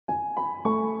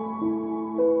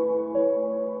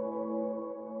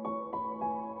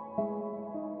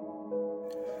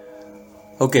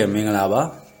Okay, Mingalaba.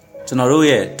 ကျွန်တော်တို့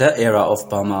ရဲ့ That Era of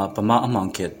Burma ဗမာအမှော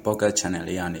င်ခေတ် Podcast Channel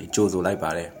လေးကနေကြိုဆိုလိုက်ပါ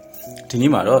တယ်ဒီ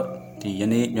နေ့မှာတော့ဒီယ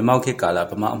နေ့မြန်မာခေတ်ကာလ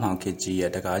ဗမာအမှောင်ခေတ်ကြီး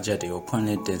ရဲ့တကားချက်တွေကိုဖွင့်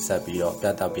လှစ်တင်ဆက်ပြီးတော့ပြ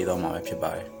သပေးတော့မှာပဲဖြစ်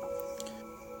ပါတယ်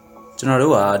ကျွန်တော်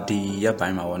တို့ကဒီရက်ပို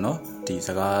င်းမှာပေါ့နော်ဒီစ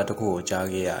ကားတစ်ခုကိုကြား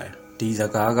ခဲ့ရတယ်ဒီစ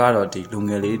ကားကတော့ဒီလူင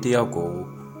ယ်လေးတစ်ယောက်ကို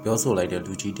ပြောဆိုလိုက်တဲ့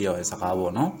လူကြီးတစ်ယောက်ရဲ့စကား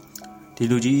ပေါ့နော်ဒီ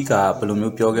လူကြီးကဘယ်လို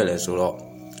မျိုးပြောခဲ့လဲဆိုတော့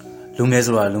လူငယ်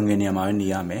ဆိုတာလူငယ်နေရာမှာပဲနေ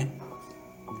ရမယ်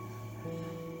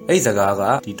အဲ့စကားက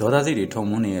ဒီဒေါသစိတ်တွေထုံ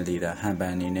မွန်းနေတဲ့လေတာဟန်ပ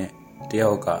န်နေနဲ့တယော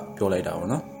က်ကပြောလိုက်တာပေါ့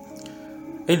နော်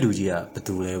အဲ့လူကြီးကဘယ်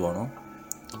သူလဲပေါ့နော်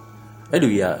အဲ့လူ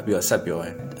ကြီးကပြီးတော့ဆက်ပြောတ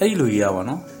ယ်အဲ့လူကြီးကပေါ့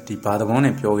နော်ဒီဘာသဘော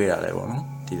နဲ့ပြောခဲ့တာလဲပေါ့နော်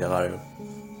ဒီစကားတွေ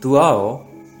သူကရော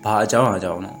ဘာအကြောင်းအ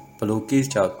ကြောင်းနော်ဘလို့ case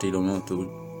ကြောင့်ဒီလိုမျိုးသူ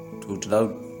ဒီလောက်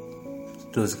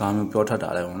သူစကားမျိုးပြောထတာ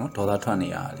လဲပေါ့နော်ဒေါသထွက်နေ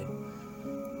ရတယ်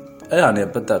အဲ့ဒါနဲ့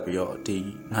ပတ်သက်ပြီးတော့ဒီ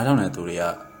နားထောင်တဲ့သူတွေက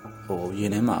ဟိုရ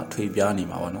င်ထဲမှာထွေပြားနေ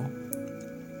မှာပေါ့နော်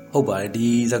ဟုတ်ပါတယ်ဒီ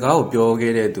စကားကိုပြော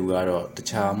ခဲ့တဲ့သူကတော့တ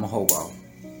ခြားမဟုတ်ပါဘူး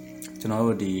ကျွန်တော်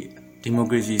တို့ဒီမို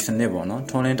ကရေစီစနစ်ပေါ့နော်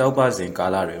ထွန်းလင်းတောက်ပစဉ်ကာ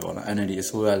လတွေပေါ့နော် NLD အ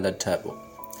စိုးရလက်ထက်ပေါ့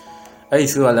အဲ့ဒီ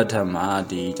အစိုးရလက်ထက်မှာ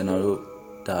ဒီကျွန်တော်တို့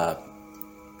ဒါ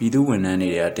ပြည်သူဝန်ထမ်းတွေ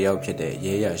ကတယောက်ဖြစ်တဲ့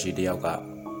ရဲရရှိတယောက်က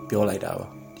ပြောလိုက်တာပါ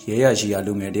ရဲရရှိက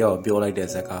လူငယ်တယောက်ကိုပြောလိုက်တဲ့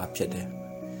စကားဖြစ်တယ်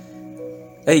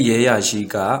အဲ့ရဲရရှိ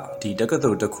ကဒီတက္က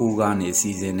သိုလ်တစ်ခုကနေစီ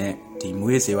စဉ်တဲ့ဒီ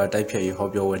မွေးစေဝါတိုက်ဖြတ်ရေးဟော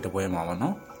ပြောပွဲတစ်ပွဲမှာပေါ့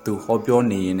နော်သူဟောပြော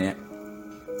နေရင်လည်း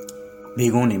မိ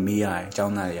ကုန်းနေမေးရတယ်အကြော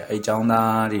င်းသားတွေကအဲ့အကြောင်း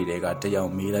သားတွေကတယော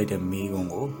က်မေးလိုက်တဲ့မိကုန်း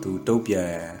ကိုသူတုတ်ပြန်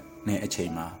တဲ့အချိ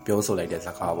န်မှာပြောဆိုလိုက်တဲ့စ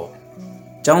ကားပေါ့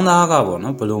အကြောင်းသားကပေါ့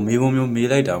နော်ဘလို့မိကုန်းမျိုးမေး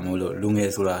လိုက်တာမို့လို့လူငယ်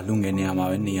ဆိုတာလူငယ်နေရာမှာ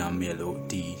ပဲနေရမယ်လို့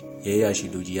ဒီရဲရရှိ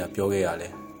လူကြီးကပြောခဲ့ရတ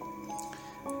ယ်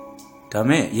ဒါ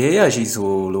မဲ့ရဲရရှိဆို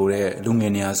လို့တဲ့လူင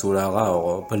ယ်နေရာဆိုတာကရော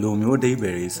ဘလို့မျိုးအဓိပ္ပာ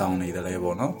ယ်တွေစောင်းနေတယ်လဲ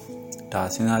ပေါ့နော်ဒါ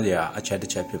စဉ်းစားကြရအချက်တ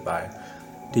စ်ချက်ဖြစ်ပါတယ်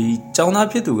ဒီအကြောင်းသား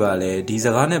ဖြစ်သူကလည်းဒီစ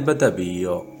ကားနဲ့ပတ်သက်ပြီး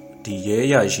တော့ဒီရဲ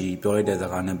ရရှိပြောလိုက်တဲ့စ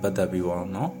ကားနဲ့ပတ်သက်ပြီးပေါ့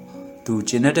နော်သူ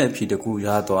ကျင်တဲ့အဖြစ်တကူရ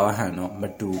သွားဟန်တော့မ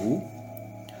တူဘူး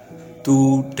သူ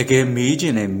တကယ်မေးကျ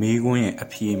င်တဲ့မေးခွန်းရဲ့အ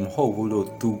ဖြစ်မဟုတ်ဘူးလို့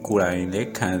သူကိုယ်တိုင်လည်း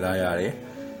ခံစားရတယ်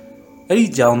အဲ့ဒီ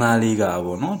ကျောင်းသားလေးက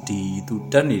ပေါ့နော်ဒီသူ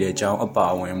တက်နေတဲ့ကျောင်းအပါ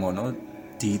ဝင်ပေါ့နော်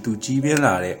ဒီသူကြီးပြင်း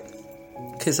လာတဲ့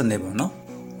ခေတ်စနစ်ပေါ့နော်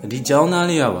ဒီကျောင်းသား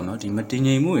လေးကပေါ့နော်ဒီမတည်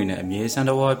ငြိမ်မှုတွေနဲ့အမြဲစံ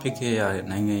တော်ဖြစ်ခဲ့ရတဲ့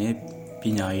နိုင်ငံရဲ့ပ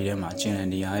ညာရေးထဲမှာကျင်လည်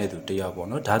နေရတဲ့သူတယောက်ပေါ့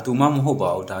နော်ဒါသူမှမဟုတ်ပါ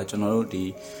ဘူးဒါကျွန်တော်တို့ဒီ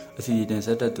အစီအစဉ်ဆ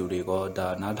က်တဲ့သူတွေကဒါ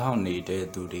နားထောင်နေတဲ့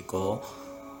သူတွေက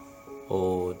ဟို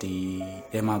ဒီ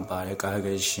အဲမှာပါတဲ့ကာယက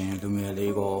ရှင်လူငယ်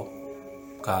လေး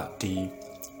ကဒီ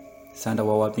စံ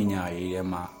တော်ပညာရေးထဲ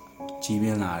မှာကြီးပြ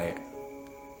င်းလာတဲ့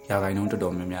ရာဂိုင်နှုန်းတော်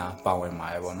တော်များများပါဝင်ပါ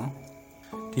တယ်ပေါ့နော်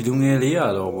ဒီလူငယ်လေးရ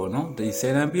တော့ပေါ့နော်ဒီဆ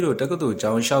ယ်တန်းပြီးတော့တက္ကသိုလ်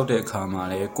ကျောင်းလျှောက်တဲ့အခါမှာ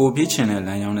လည်းကိုပြည့်ချင်တဲ့လ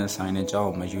မ်းကြောင်းနဲ့ဆိုင်တဲ့ကျောင်း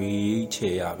ကိုမရွေးချ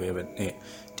ယ်ရပဲနဲ့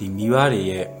ဒီမိဘတွေ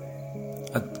ရဲ့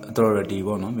authority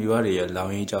ပေါ့နော်မိဘတွေရဲ့လော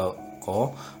င်ရေးကြောက်ကော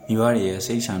မိဘတွေရဲ့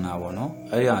စိတ်ဆန္ဒပေါ့နော်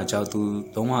အဲ့ဒါအကြောက်သူ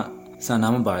လုံးဝစံနာ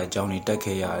မပါတဲ့အကြောင်းတွေတက်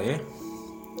ခဲ့ရတယ်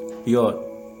ပြီးတော့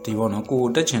ဒီပေါ့နော်ကို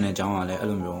တက်ချင်တဲ့အကြောင်းကလည်းအဲ့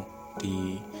လိုမျိုးဒီ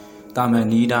တာမန်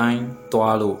နီးတိုင်း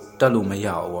သွားလို့တက်လို့မရ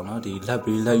ဘူးပေါ့နော်ဒီလက်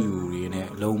ပေးလက်ယူတွေနဲ့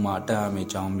လုံးဝတက်ရမယ့်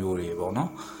အကြောင်းမျိုးတွေပေါ့နော်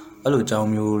အဲ့လိုအကြောင်း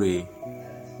မျိုးတွေ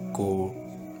ကို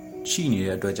ရှိနေ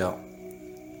တဲ့အတွက်ကြောင့်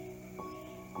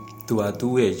သူက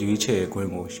သူ့ရဲ့ရွေးချယ်ခွင့်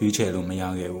ကိုရွေးချယ်လို့မရ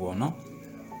ခဲ့ဘူးပေါ့နော်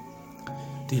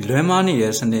ဒီလွဲမားနေ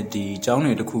တဲ့စနစ်ဒီအကြောင်း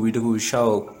တွေတစ်ခုပြီးတစ်ခုရှော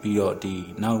က်ပြီးတော့ဒီ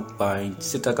နောက်ပိုင်း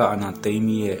စစ်တပ်ကအာဏာသိမ်း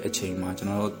ပြီးရဲ့အချိန်မှာကျွန်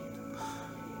တော်တို့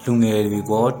လူငယ်တွေ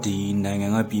ကဒီနိုင်ငံ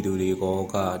ကပြည်သူတွေက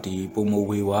ဒီပုံမ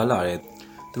ဝေဝါးလာတဲ့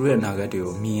သူတို့ရဲ့အနာဂတ်တွေ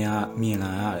ကိုမြင်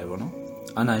လာရတယ်ပေါ့နော်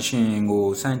အာဏာရှင်ကို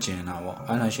စန့်ကျင်တာပေါ့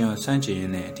အာဏာရှင်ကိုစန့်ကျင်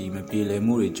နေတဲ့ဒီမပြေလည်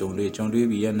မှုတွေကြုံတွေ့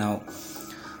ပြီးရဲ့နောက်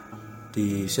ဒီ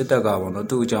စစ်တပ်ကပေါ့နော်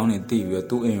သူ့အကြောင်းတွေသိပြီးတော့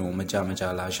သူ့အိမ်ကိုမကြ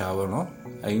လာရှာပေါ့နော်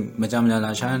အဲ့မကြ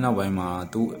လာရှာတဲ့နောက်ပိုင်းမှာ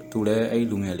သူလည်းအဲ့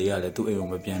လူငယ်လေးကလည်းသူ့အိမ်ကို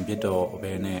မပြန်ပြစ်တော့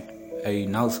ဘဲနဲ့အဲ့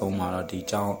နောက်ဆုံးမှာတော့ဒီ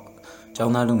ကျော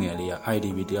င်းသားလူငယ်လေးက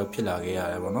IDP တယောက်ဖြစ်လာခဲ့ရ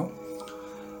တယ်ပေါ့နော်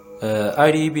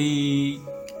IDP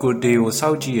ကိုတေကိုစော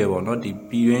က်ကြည့်ရပေါ့နော်ဒီ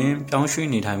ပြည်တွင်းပြောင်းရွှေ့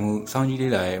နေထိုင်မှုစောင့်ကြည့်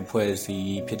လေ့လာရဲ့အဖွဲ့အစ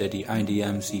ည်းဖြစ်တဲ့ဒီ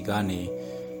IDMC ကနေ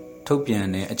ထုတ်ပြန်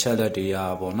တဲ့အချက်လက်တွေရ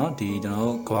ပေါ့နော်ဒီကျွန်တော်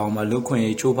တို့ကမ္ဘာမှာလူခွင့်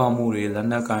ရေးချိုးဖောက်မှုတွေလက်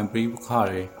နက်ကင်ပြည်ပခါ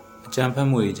တွေအကြမ်းဖက်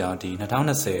မှုတွေကြောင့်ဒီ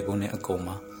2020ခုနှစ်အကုန်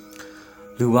မှာ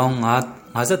လူပေါင်း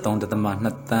53.2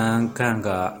 သန်းခန့်က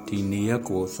ဒီနေရက်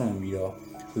ကိုစွန့်ပြီးတော့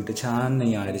လူတခြားနေ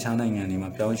ရာတွေတခြားနိုင်ငံတွေမှာ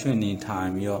ပြောင်းရွှေ့နေထို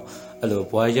င်ပြီးတော့အဲ့လို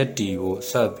ဘွားရက်တီကို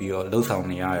ဆက်ပြီးတော့လှုပ်ဆောင်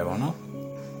နေရတယ်ပေါ့နော်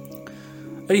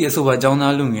အဲ့ဒီအဆိုပါအကြောင်း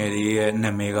သားလူငယ်တွေရဲ့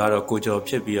နာမည်ကတော့ကိုကျော်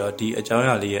ဖြစ်ပြီးတော့ဒီအကြောင်းအ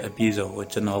ရာလေးရဲ့အပြည့်စုံကို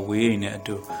ကျွန်တော်ဝေးအိမ်နဲ့အ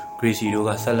တူ Gracie တို့က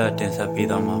ဆက်လက်တင်ဆက်ပေး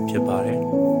သွားမှာဖြစ်ပါတယ်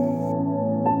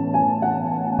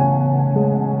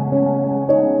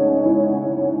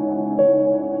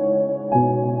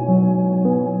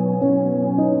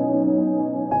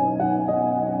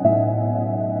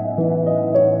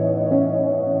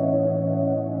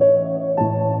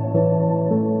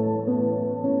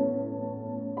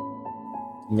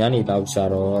ညနေတော့ကျ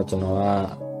တော့ကျွန်တော်က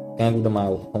ကန်းကူးသမား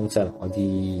ကိုဖုန်းဆက်တော့ဒီ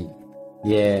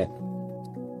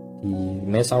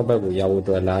မဲဆောက်ဘက်ကိုရောက်ဖို့အ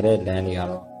တွက်လာတဲ့လမ်းတွေက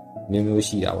တော့မျိုး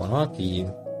ရှိတာပေါ့နော်ဒီ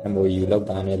MOU လောက်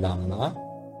တာနဲ့လာမလား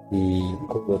ဒီ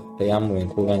ကိုတရားမဝင်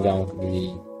ခိုးကန်းကြောင်းဒီ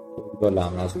တော့လာ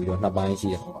မလားဆိုပြီးတော့နှစ်ပိုင်းရှိ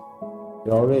တယ်ပေါ့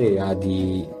ကျွန်တော်တို့တွေက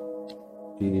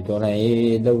ဒီဒေါ်လာ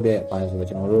ရေးလောက်တဲ့အပိုင်းဆိုတော့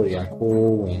ကျွန်တော်တို့တွေက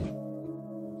ခိုးဝင်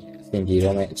အဆင်ပြေ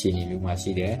တော့မဲ့အခြေအနေမျိုးမှာ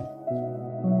ရှိတယ်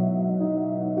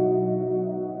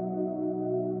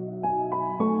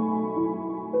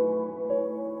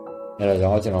အဲ့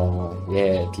တော့ကျွန်တော်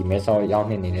ရဲ့ဒီမဲဆောက်ရောက်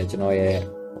နေနေတဲ့ကျွန်တော်ရဲ့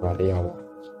ဟိုတယောက်ပေါ့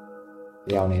တ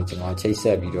ယောက်နဲ့ကျွန်တော်ချိတ်ဆ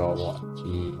က်ပြီးတော့ပေါ့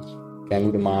ဒီကမ်း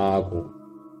ကူးသမားကို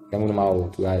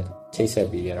သူကချိတ်ဆက်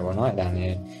ပြီးရတာပေါ့နော်အဲ့ဒါ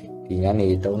နဲ့ဒီညနေ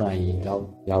3 နာရီလောက်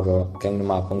ရောက်တော့ကမ်းကူးသ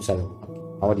မားဖုန်းဆက်လို့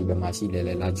ဟောဒီဘက်မှာရှိ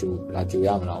လဲလာကြိုရ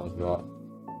မလားဆိုတော့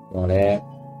ကျွန်တော်လည်း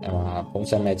ဖုန်း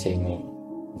ဆက်မဲ့ချိန်ကို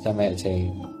ဆက်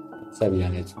ပြီးရ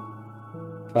တယ်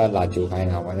ထွက်လာကြိုခိုင်း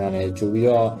တာပေါ့အဲ့ဒါနဲ့ကြိုပြီး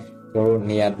တော့ကျွန်တော်တို့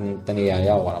နေရာ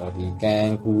ရောက်သွားတာပေါ့ဒီက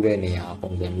န်းကူးတဲ့နေရာ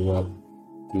ပုံစံမျိုးပေါ့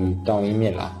ဒီတောင်ရင်းမြ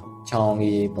စ်လာချောင်း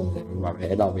လေးပုံစံမျိုးပါပဲ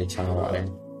အဲ့တော့ပဲချားပါတယ်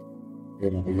ဒီ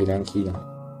မှာဒီတန်းခီးတာ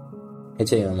အဲ့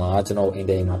ချိန်မှာကျွန်တော်အိမ်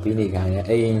တိန်မှာပြီးနေခိုင်းတယ်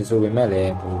အိမ်ဆိုပေမဲ့လ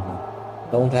ည်းဟို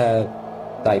သုံးထပ်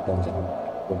တိုက်ပုံစံ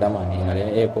ပိုတမ်းမှာနေရတယ်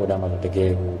အဲ့ပိုတမ်းမှာတက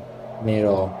ယ်ဟိုနေ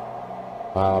တော့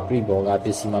ပြိဘောကပ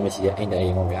စ္စည်းမှမရှိတဲ့အိမ်တိ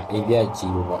န်ပေါ့ဗျာအိမ်ပြက်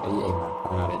ကြီးလို့ပေါ့အဲ့ဒီအိမ်မှာ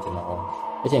ထားရတယ်ကျွန်တော်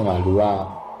အဲ့ချိန်မှာလူကတ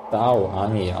အားကိုအား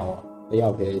နေရအောင်တယော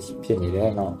က်တည်းဖြစ်နေတ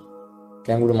ယ်နော်က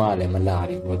န်းကူးသမားကလည်းမလာ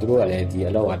ဘူးသူတို့ကလည်းဒီ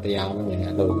အလောက်ကတရားမဝင်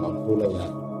တဲ့အလုပ်ကိုလုပ်ရတ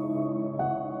ယ်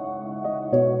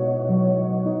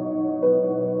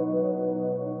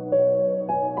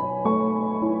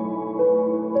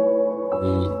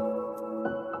ဒီ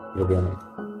လိုပြောမယ်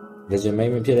ဒီဂျမိ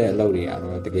တ်မဖြစ်တဲ့အလုပ်တွေက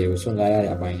တော့တကယ်ကိုစွန့်စားရ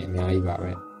တဲ့အပိုင်းတွေအများကြီးပါပဲ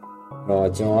အဲ့တော့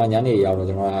ကျွန်တော်ကညနေရောက်တော့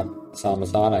ကျွန်တော်ကစာမ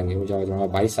စားနိုင်ဘူးကျွန်တော်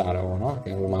ကဘိုက်စားတော့ဗောနော်က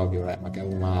န်းကူးသမားကိုပြောလိုက်ကန်း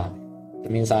ကူးသမားသ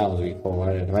မင်းစားအောင်ဆိုပြီးခေါ်ရ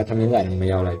တယ်ဒါပေမဲ့သမင်းဆိုင်မ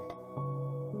ရောက်လိုက်ဘူး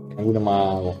ကန်းကူးသမား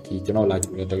ကိုဒီကျွန်တော်လာကြ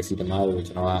ည့်တဲ့တက္ကစီသမားကို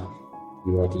ကျွန်တော်က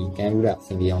ပြီးတော့ဒီကန်းကူးတာအဆ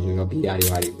င်ပြေအောင်ဆိုတော့ဘီယာတွေ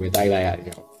ပါဝယ်တိုက်လိုက်ရတ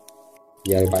ယ်ပေါ့ဘီ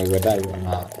ယာတွေပါဝယ်တိုက်ပြီး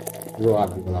မှသူတို့က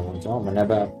ပြောလာပေါ့ကျွန်တော်မနေ့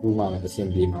ကပူးမှပဲအဆင်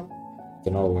ပြေမှာကျွ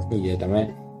န်တော်ကိုညှိရဲဒါပေမဲ့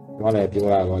ကျွန်တော်လည်းပြော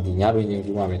တာကဒီညတွင်ချင်း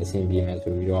ပူးမှပဲအဆင်ပြေမယ်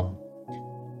ဆိုပြီးတော့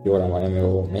ပြောတာပါလေ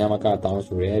မျိုးမရမကတောင်း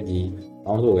ဆိုရဲဒီ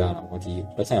တောင်းဆိုရတာပေါ့ဒီ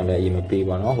ပတ်စံလည်းအရင်မပေး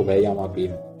ပါနော်ဟိုဘက်ရောက်မှပေး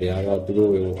တယ်ဒါကတော့သူတို့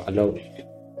ကိုအလုပ်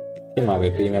ဖြစ်မှာပဲ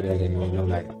ပေးမဲ့တဲ့ချိန်မျိုးလုပ်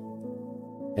လိုက်တာ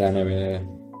အဲ့ဒါနဲ့ပဲ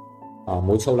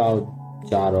မိုးချုပ်လောက်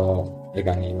ကြာတော့ဒီက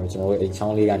နေကျွန်တော်တို့အိမ်ချော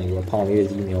င်းလေးကနေပြီးဖောင်လေး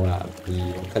ကြီးမျိုးလာဒီ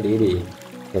ခလေးတွေ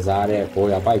ကစားတဲ့ဘော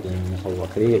ရပိုက်တင်ဟို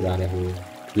ခလေးကစားတဲ့ဟို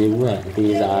ရေဘူးံအ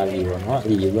သေးစားလေးပေါ့နော်အဲ့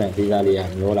ဒီရေဘူးံအသေးစားလေးက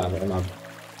မျိုးလာပဲအဲ့မှာ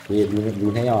ဒီလူ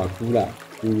နှစ်ယောက်က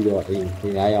ကူးပြီးတော့အိမ်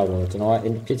9ရောက်တော့ကျွန်တော်က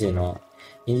ဖြစ်ချင်တော့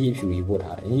အင်ကြီးဖြူကြီးပို့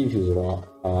ထားတယ်အင်ကြီးဖြူဆိုတော့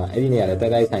အဲ့ဒီနေရာလည်းတို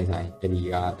က်ဆိုင်အဲ့ဒီ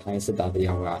ကထိုင်းစစ်သားတ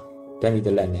ယောက်ကတန်ဒီတ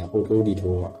လက်နဲ့ဟိုထိုးဒီ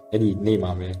ထိုးပေါ့အဲ့ဒီနေ့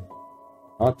မှာပဲ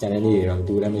နော်ကျန်တဲ့နေ့တွေတော့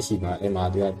သူလည်းမရှိပါအဲ့မှာ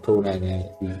သူကထိုးနိုင်တယ်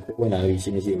ဒီဝင်လာလို့ရှိ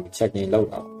မရှိဘူး check in လုပ်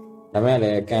တာဒါပေမဲ့လ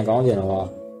ည်းကန်ကောင်းကျင်တော့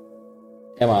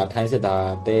အဲ့မှာထိုင်းစစ်သား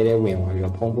တဲဝင်သွားပြီး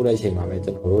တော့ဖုံးပို့တဲ့အချိန်မှာပဲ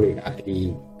ကျွန်တော်တို့တွေကအဲ့ဒီ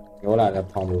ရောလာတဲ့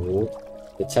ဖောင်ကို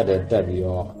တစ်ချက်တည်းတက်ပြီး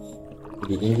တော့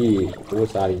ဒီအင်ကြီးဘိုး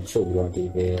စားကြီးချုပ်ပြီးတော့ဒီ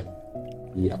ပဲ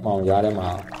ဒီအပေါင်ကြားထဲမှာ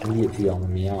အင်ကြီးဖြူအောင်မ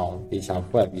မြင်အောင်တေချာ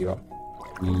ဖွက်ပြီးတော့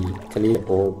ဒီကလေး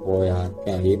ပေါ်ရက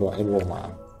န်လေးပေါ့အဲ့ပေါ်မှာ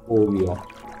ပို့ပြီးတော့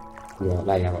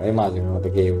လိုက်ရပါအဲ့မှာဆိုတော့တ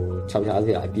ကယ်ကို6ချားစ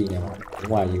ရာအပြည့်နေမှာ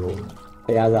ဘုရားကြီးကို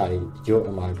ဖျားစာတွေရုပ်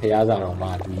အမှာဖျားစာတော့မှ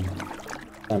ဒီ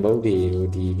တန်ဖိုးတွေကို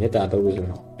ဒီမေတ္တာတော့ဆို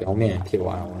တော့ပြောင်းမြန်ဖြစ်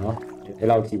သွားတာပေါ့နော်အဲ့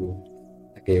လောက်ကြည့်ဖို့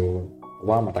တကယ်ကိုဘ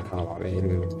ဝမှာတစ်ခါပါပဲအဲ့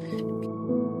လို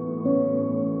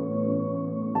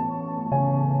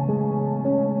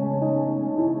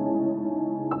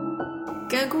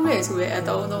ကန်းကူးရဆိုတဲ့အ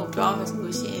တုံးတော့ပြောမှဆို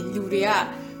လို့ရှိရင်လူတွေက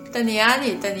တနေရာ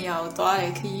ကိုသွားတ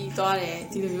ယ်ခီးသွားတယ်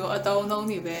ဒီလိုမျိုးအတုံး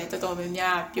တွေပဲတော်တော်များ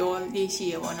များပြောလေးရှိ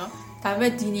ရပေါ့နော်ဒါပေ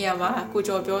မဲ့ဒီနေရာမှာကို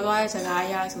ကျော်ပြောသွားတဲ့စကားအ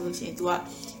ရဆိုလို့ရှိရင် तू က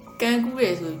ကန်းကူးရ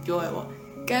ဆိုပြောရပေါ့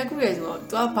ကန်းကူးရဆိုတော့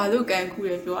तू ကဘာလို့ကန်းကူး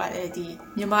ရပြောရတယ်ဒီ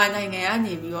မြန်မာနိုင်ငံက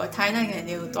နေပြီးတော့ထိုင်းနိုင်ငံ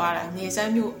တွေကိုသွားတာနေဆက်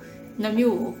မြို့နှ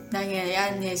မျိုးနိုင်ငံတွေက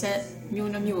နေဆက်မြို့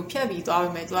နှမျိုးဖြတ်ပြီးသွားပြီ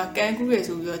မဲ့ तू ကကန်းကူးရ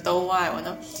ဆိုပြီးတော့တုံးသွားတယ်ပေါ့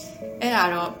နော်အဲ့ဒါ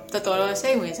တော့တော်တော်စိ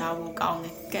တ်ဝင်စားဖို့ကောင်းတ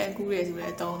ယ်ကန်းကူးရဆိုတဲ့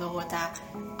အတုံးတော့ဒါ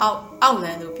အောက်လ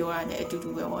န်လို့ပြောရတယ်အတူတူ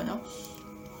ပဲပေါ့နော်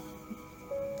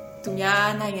သူများ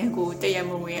နိုင်ငံကိုတရ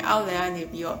မဝင်အောက်လန်ကနေ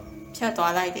ပြီးတော့ဖြတ်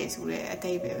သွားလိုက်တယ်ဆိုတဲ့အ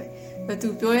တိတ်ပဲသူ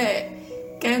ပြောရဲ့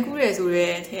ကန်းကူးတယ်ဆို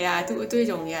တဲ့ထဲကသူအတွေ့အ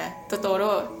ကြုံတွေကတော်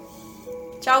တော့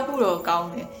ကြောက်ဖို့တော့ကောင်း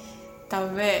တယ်ဒါပေ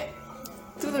မဲ့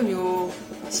သူ့လိုမျိုး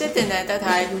ရှစ်တင်တန်းတက်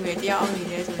ထားတဲ့လူတွေတယောက်အနေ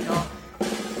နဲ့ဆိုတော့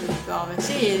ပြောမယ်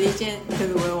ရှစ်ရည်လေးချင်းဒီ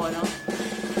လိုပဲပေါ့နော်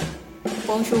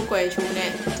ပုံချိုးကွယ်ချိုးနဲ့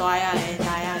သွားရတယ်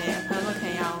လာရတယ်အဖမ်းမခံ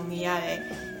ရအောင်နေရတယ်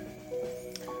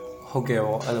ဟုတ်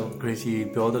ကဲ့ပေါ့အဲ့လို Gracie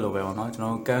ပြောသလိုပဲပေါ့နော်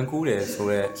ကျွန်တော်ကန်ကူးတယ်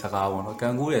ဆိုတဲ့စကားပေါ့နော်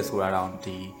ကန်ကူးတယ်ဆိုတာတော့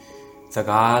ဒီ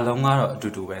စကားလုံးကတော့အတူ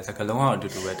တူပဲစကားလုံးကတော့အတူ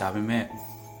တူပဲဒါပေ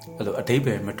မဲ့အဲ့လိုအတိတ်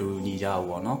ပဲမတူညီကြဘူး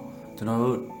ပေါ့နော်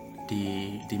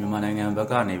ကျွန်တော်တို့ဒီမြန်မာနိုင်ငံ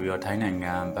ဘက်ကနေပြီးတော့ထိုင်း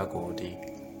နိုင်ငံဘက်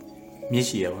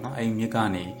ကိုဒီမြစ်ရှိရပေါ့နော်အဲ့မြစ်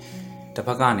ကနေတစ်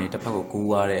ဖက်ကနေတစ်ဖက်ကိုကူး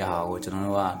သွားတဲ့အားကိုကျွန်တော်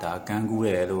တို့ကဒါကန်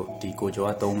ကူးတယ်လို့ဒီကိုကျော်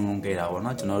ကသုံးလုံးခဲ့တာပေါ့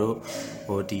နော်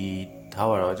ကျွန်တော်တို့ဟိုဒီ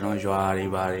ထားပါတော့ကျွန်တော်ရွာတွေ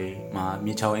ဘာတွေမှာ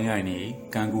မြေချောင်းအင်းတိုင်းနေ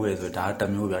ကန်ကူးရဲဆိုဒါတစ်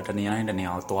မျိုးပြတနေရာနဲ့တနေ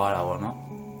ရာ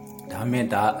ကိုသွားတာပေါ့နော်ဒါပေမဲ့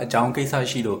ဒါအကြောင်းကိစ္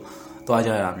စရှိလို့သွားကြ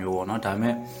ရမျိုးပေါ့နော်ဒါပေ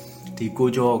မဲ့ဒီကို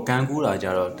ကျော်ကန်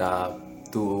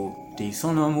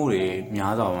ကူးတာကြတော့ဒါသူဒီဆွန်လွန်မှု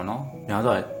တွေများစွာပေါ့နော်များ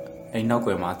စွာအဲ့နောက်ွ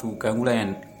ယ်မှာသူကန်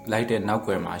ကူးလိုက်တဲ့နော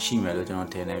က်ွယ်မှာရှိမယ်လို့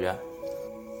ကျွန်တော်ထင်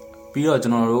တယ်ဗျပြီးတော့ကျွ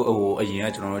န်တော်တို့ဟိုအရင်က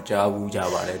ကျွန်တော်တို့ကြားဘူးကြ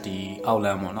ပါတယ်ဒီအောက်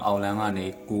လမ်းပေါ့နော်အောက်လမ်းကနေ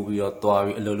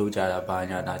ကူးပြီးတော့သွားပြီးအလုပ်လုပ်ကြတာဘာ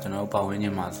ညာဒါကျွန်တော်တို့ပတ်ဝန်းကျ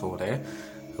င်မှာဆို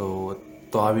တယ်ဟို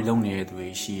သွားပြီးလုပ်နေတဲ့သူတွေ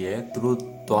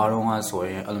ရှိရဲသူတို့သွားတော့က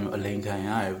ဆိုရင်အဲ့လိုမျိုးအလိန်ခံရတ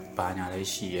ယ်ဘာညာလည်း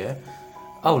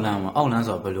ရှိရဲအောက်လမ်းမှာအောက်လမ်း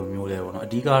ဆိုတော့ဘယ်လိုမျိုးလဲပေါ့နော်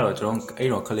အဓိကတော့ကျွန်တော်အဲ့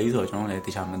တော့ခလေးဆိုတော့ကျွန်တော်လည်း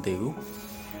တခြားမသိ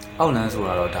ဘူးအောက်လမ်း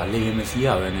ဆိုတာတော့ဒါလေမစီးရ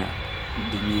ပဲ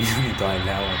နဲ့ဒီမျိုးနဲ့သွားလ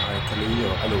မ်းပေါ့နော်ခ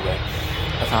လေးရောအဲ့လိုပဲ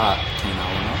အခါထင်တာ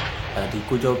ပေါ့နော်ဒီ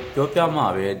ကိုကျော်ပြောပြ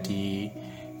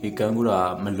မှာပဲဒီကန်ကူတာ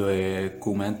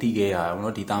မလွယ်ကိုမှန်းသိခဲ့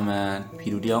ရတာပေါ့နော်ဒီတာမန်ဖီ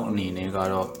လူတယောက်အနေနဲ့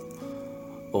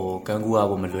ကတော့ဟို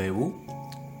ကန်ကူတာကိုမလွယ်ဘူး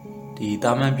ဒီ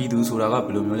တာမန်ပြည်သူဆိုတာကဘ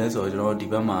ယ်လိုမျိုးလဲဆိုတော့ကျွန်တော်ဒီ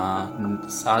ဘက်မှာ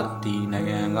စားဒီနိုင်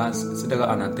ငံကစစ်တပ်က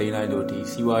အာဏာသိမ်းလိုက်လို့ဒီ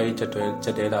စီးပွားရေးချက်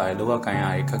တဲလာတယ်လောကကန်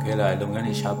ရတွေခက်ခဲလာတယ်လုပ်ငန်း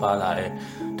တွေရှားပါလာတယ်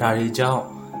ဒါတွေကြောင့်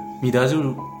မိ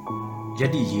သားစုရ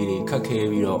က်တီရေးတွေ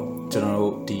ခက်ခဲပြီးတော့ကျွန်တော်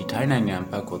တို့ဒီထိုင်း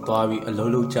နိုင်ငံဘက်ကိုသွားပြီးအလု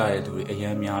ပ်လုပ်ကြတဲ့သူတွေ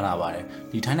အများများလာပါတယ်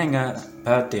ဒီထိုင်းနိုင်ငံဘ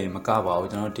က်တင်မကပါဘူး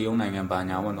ကျွန်တော်တရုတ်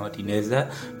နိုင်ငံပါညာပေါ့နော်ဒီနယ်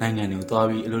စပ်နိုင်ငံတွေကိုသွား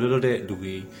ပြီးအလုပ်လုပ်တဲ့လူ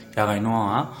တွေရာခိုင်နှုန်း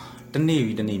ကတစ်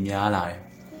နေ့ပြီးတစ်နေ့များလာတယ်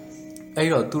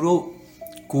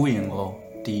အဲ့တော့သူတို့ကူး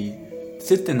ရင်တော့ဒီစ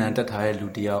စ်တင်တန်းတက်ထားတဲ့လူ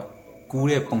တယောက်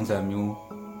ကူးတဲ့ပုံစံမျိုး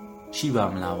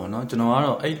ရှိပါမလားပေါ့နော်ကျွန်တော်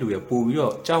ကတော့အဲ့လူ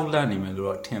ရပို့ပြီးတော့ကြောက်လန့်နေမယ်လို့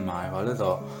တော့ထင်ပါတယ်ဘာလို့လဲ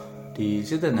ဆိုတော့ဒီစ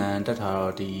စ်တင်တန်းတက်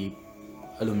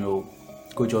ထားတော့ဒီအဲ့လိုမျိုး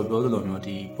ကိုကျော်ပြောသလို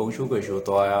မျိုးဒီပုံရှိုးွယ်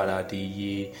ရှိုးသွားရတာဒီ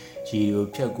ရေ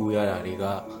ကိုဖြတ်ကူးရတာတွေ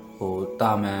ကဟို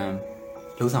တာ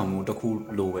မန်လှုပ်ဆောင်မှု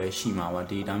တစ်ခုလိုပဲရှိမှာပါ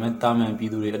ဒီဒါပေမဲ့တာမန်ပြည်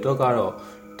သူတွေအတွက်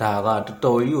ကတော့ဒါကတော်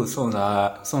တော်ကြီးကိုစွန့်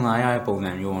စားရတဲ့ပုံ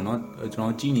စံမျိုးပေါ့နော်ကျွန်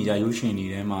တော်ကြည့်နေကြရုပ်ရှင်တွေ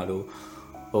ထဲ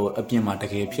မှာလို့ဟိုအပြင်မှာ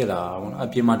တကယ်ဖြစ်လာတာပေါ့နော်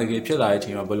အပြင်မှာတကယ်ဖြစ်လာတဲ့အ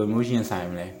ချိန်မှာဘယ်လိုမျိုးရှင်း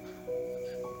ဆိုင်မလဲ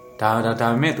ဒါ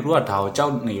ပေမဲ့သူတို့ကဒါ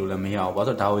ကိုကြောက်နေလို့လည်းမရဘူးဘာ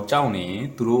လို့ဒါကိုကြောက်နေရင်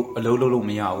သူတို့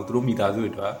အလုပ်လုပ်လို့မရဘူးသူတို့မိသားစုတွေ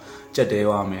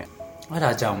အတွက်ကြက်တဲသွားမယ်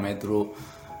အဲ့ဒါကြောင့်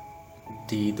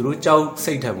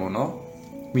မဲ့သူတို့ကြောက်စိတ်ထက်ပေါ့နော်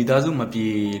မိသားစုမ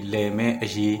ပြေလည်မဲ့အ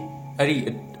ရေးအဲ့ဒီ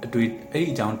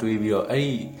အကြောင်းတွေးပြီးတော့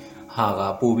အဲ့ဒီဟာက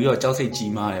ပို့ပြီးတော့ကြောက်စိတ်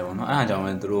ကြီးမားတယ်ပေါ့နော်အဲ့ဒါကြောင့်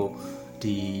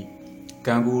မဲ့သူတို့ဒီက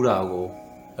န်ကူးတာကို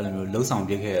အဲ့လိုမျိုးလှုပ်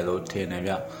ဆောင်ပြခဲ့ရလို့ထင်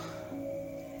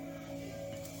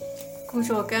တယ်ဗျကို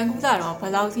ကျော်ကန်ကူးတာတော့ဘ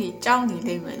ယ်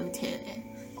လောက်ထိကြောက်နေလိမ့်မယ်လို့ထင်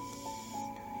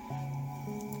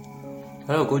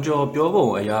တယ်အဲ့တော့ကိုကျော်ပြော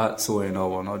ပုံအရာဆိုရင်တော့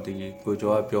ဗောနော်ဒီကို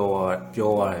ကျော်ကပြော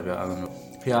သွားတယ်ဗျအဲ့လိုမျိုး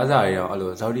ဖျားစာတွေတော့အဲ့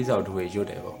လိုဇောက်တိဇောက်တွေရွတ်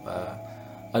တယ်ဗော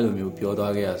အဲ့လို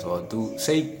မျိုးပြောသွားခဲ့ရဆိုတော့ तू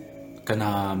စိတ်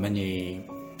ကနာမ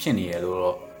ငြိမ်ဖြစ်နေရလို့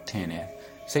တော့ထင်တယ်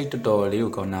စိတ်တော်တော်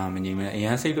လေးကိုကနာမငြိမ်မယ်အရ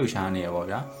န်စိတ်လှုပ်ရှားနေရ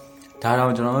ဗောဗျာဒါ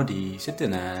တော့ကျွန်တော်တို့ဒီစစ်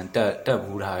တင်တန်းတက်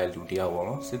ဘူးထားတဲ့လူတ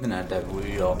ယောက်ပေါ့နော်စစ်တင်တန်းတက်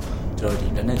ဘူးပြီးတော့ကျွန်တော်ဒီ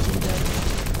လက်နဲ့ကျင်းတယ်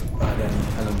ပါ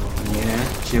တယ်အဲ့လိုမျိုးအငြင်း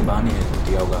နဲ့ရှင်းပါနေတဲ့လူတ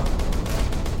ယောက်က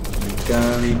ဒီ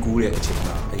ကန်းလေးကူးတဲ့အ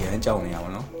ချိန်မှာအရန်ကြောက်နေ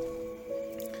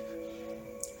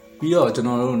ရပါတော့ပြီးတော့ကျွန်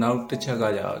တော်တို့နောက်တစ်ချက်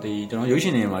ကကြတော့ဒီကျွန်တော်ရုပ်ရှ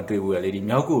င်တွေမှာတွေ့ဘူးရလေဒီ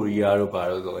မြောက်ကိုရီး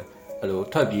ယားတို့ပါတော့ဆိုအဲ့လို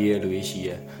ထွက်ပြေးရလူကြီးရှိ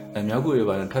ရဲအဲမြောက်ကိုရီး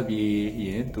ယားပါတော့ထွက်ပြေးရ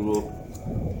င်သူတို့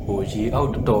ဟိုရေအော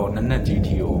က်တော်နက်နက်ကြီး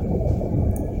တီ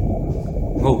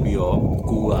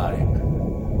ကိုငုတ်ပြီးတော့ကူးရတယ်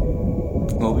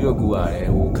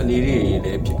ဟိုက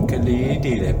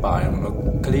လေးတွေလည်းပါတယ်မလို့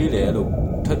ကလေးတွေလည်းအဲ့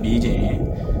လိုထွက်ပြေးခြင်း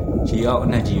ရေအောက်အ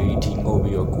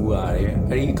နက်ကြီးတီငုတ်ပြီးတော့ကူးရတယ်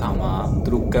အဲ့ဒီအခါ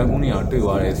မှာသူတို့ကန်ကူးနေအောင်တွေ့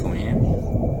သွားတယ်ဆို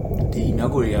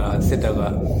ရင်ဒီမြောက်ကိုရီးယားစစ်တပ်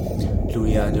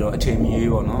ကလူတွေကကျွန်တော်အချိန်မီ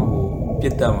ပေါ့နော်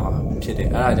ဟိုပြစ်တက်မှာဖြစ်တယ်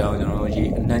အဲ့ဒါကြောင့်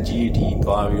ကျွန်တော်ရေအ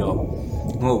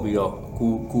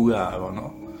နက်ကြီးတီသွားပြီးတော့ငုတ်ပြီးတော့ကူး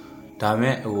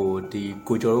ရတာပေါ့နော်ဒါမဲ့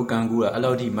ဟိုဒီကိုကျော်တို့ကန်ကူးတာအဲ့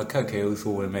လောက်ထိမခက်ခဲဘူး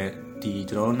ဆိုပေမဲ့ဒီ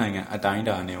ကျွန်တော်တို့နိုင်ငံအတို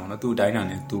င်းတာနေပေါ့နော်သူ့အတို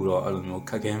င်းတာနေသူတော့အဲ့လိုမျိုး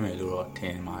ခက်ခဲမယ်လို့တော့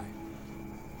ထင်ပါတယ်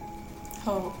ဟု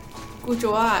တ်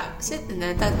ကိုကျော်ကစစ်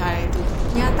တမ်းတက်ထား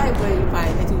တဲ့သူညတိုက်ပွဲ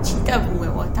တွေပါတယ်သူချီတက်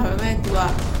ဘူးပဲပေါ့ဒါပေမဲ့သူ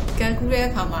ကကန်ကူးတဲ့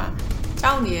အခါမှာ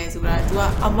ကြောက်နေတယ်ဆိုတာသူကအ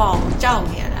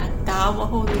မောင်ကြောက်နေရတာဒါမှ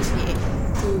မဟုတ်လို့ရှိ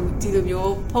ရင်သူဒီလို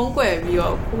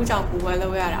မျိုးဖုံးကွယ်ပြီးတော့ကိုကြောင်ကိုပဲလော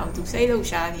က်ရတာသူစိတ်လှုပ်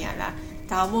ရှားနေရလား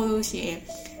ဒါမှမဟုတ်လို့ရှိ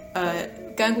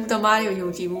ရင်ကန်ကူးသမားတွေကိုယုံ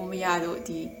ကြည်မှုမ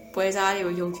ရလို့ဒီပွဲစားတွေ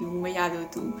ကိုယုံကြည်မှုမ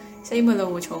ရလို့သူစိတ်မ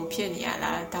လုံးမချုံဖြစ်နေရ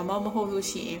လားဒါမှမဟုတ်လို့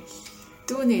ရှိရင်သူ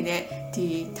သူ့အနေ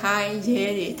နဲ့ဒီထို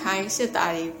င်းရဲတွေထိုင်း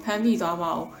စစ်သားတွေဖ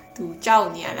မ်းမိသွားမှာသူကြောက်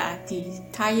နေရလားဒီ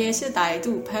ထိုင်းရဲစစ်သား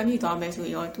တွေသူ့ဖမ်းမိသွားမယ်ဆို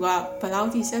ရင်သူကဘယ်လောက်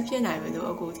ထိဆက်ဖြစ်နိုင်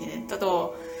မလဲလို့အခုထင်တယ်တော်တော်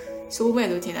ဆိုး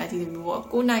မယ်လို့ထင်တာဒီလိုမျိုးပေါ့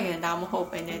ကိုယ်နိုင်ငံသားမဟုတ်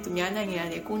ပဲနဲ့သူများနိုင်ငံ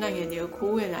ကနေကိုယ်နိုင်ငံတွေ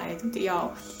ကိုခိုးဝင်လာတဲ့သူတ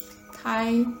ယောက်ထို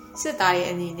င်းစစ်သားရဲ့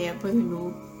အနေနဲ့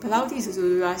ဘယ်လောက်ထိ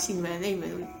ဆိုးရွားရှိမှန်းနိုင်မယ်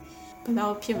လို့ဘယ်လော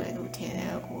က်ဖြစ်မယ်လို့ထင်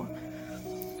တယ်အခု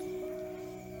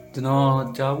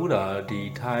ကျွန်တော်ကြားဘူးတာ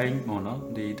ဒီထိုင်းပေါ့နော်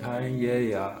ဒီထိုင်းရဲ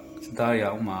တွေကစစ်သား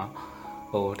တွေဥမာ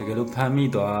တကယ်လို့ဖမ်းမိ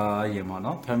သွား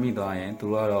ရင်ပေါ့နော်ဖမ်းမိသွားရင်သူ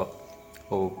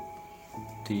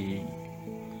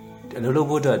ကတော့ဒီအလုပ်လုပ်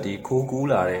ဖို့အတွက်ဒီခိုးကူး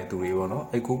လာတဲ့သူတွေပေါ့နော်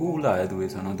ခိုးကူးလာတဲ့သူ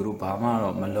တွေဆိုတော့သူတို့ဘာမှ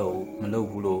တော့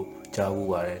မလုပ်ဘူးလို့ကြား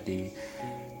ဘူးပါတယ်ဒီ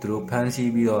သူတို့ဖမ်း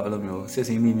ဆီးပြီးတော့အဲ့လိုမျိုး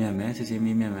စစ်ဆေးမိမြန်းမယ်စစ်ဆေး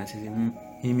မိမြ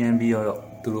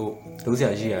န်းပြီးတော့သူတို့လုံးဆ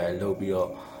ရာရှိရ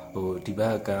တယ်လုပ်ပြီးတော့ဒီဘ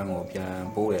က်ကန်း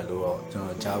ကိုပြန်ပို့တယ်လို့တော့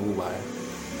ကျွန်တော်ကြားဘူးပါ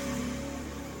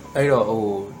တယ်အဲ့တော့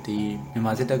ဒီမြန်မာ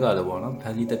စစ်တပ်ကလည်းပေါ့နော်ဖ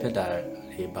မ်းဆီး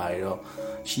တပ်ဖြတ်တာတွေပါ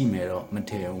တယ်တော့ရှိမယ်တော့မ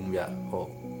ထင်ဘူးဗျဟုတ်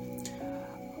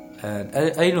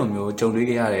အဲ့လို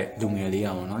မျိုးကြုံတွေ့ခဲ့ရတဲ့လူငယ်လေးอ่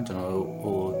ะပေါ့နော်ကျွန်တော်တို့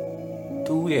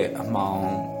သူ့ရဲ့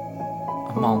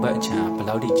အမှောင်ဘက်အချမ်း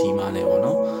ဘယ်လောက်ထိကြီး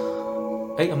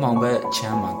မားလဲပေါ့နော်အဲ့အမှောင်ဘက်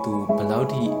အချမ်းမှာသူဘယ်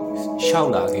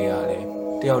လောက်ထိရှောက်လာခဲ့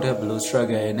ရလဲတယောက်တည်းဘယ်လို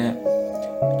struggle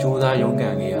နဲ့ကြိုးစားရုန်း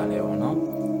ကန်ခဲ့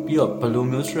ရလဲပေါ့နော်ပြီးတော့ဘယ်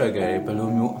လိုမျိုး struggle တွေဘယ်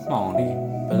လိုမျိုးအမှောင်တွေ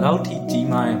ဘယ်လောက်ထိကြီး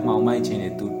မားတဲ့မှောင်မိုက်ခြင်း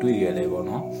တွေသူတွေ့ရလဲပေါ့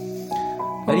နော်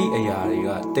အဲ့ဒီအရာတွေက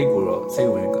တိတ်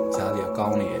ကိုတော့စိတ်ဝင်စားစရာ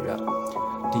ကောင်းနေ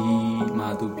ရဲ့ဗျဒီမှာ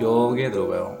သူပြောခဲ့တယ်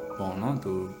ပဲပေါ့နော်သူ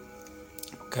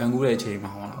ခံကူးတဲ့အချိန်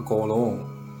မှာပေါ့နော်အကုန်လုံး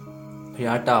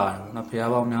ဖျားတားတယ်နော်ဖျား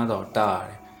ပေါင်းများစွာတား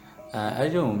တယ်အဲ့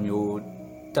လိုမျိုး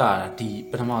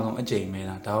တားတာဒီပထမဆုံးအချိန်ပဲ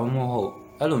လားဒါမှမဟုတ်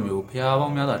အဲ့လိုမျိုးဖျားပေါ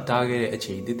င်းများစွာတားခဲ့တဲ့အ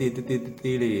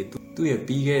ချိန်တေးလေးသူ့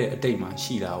ရဲ့ပြီးခဲ့တဲ့အတိတ်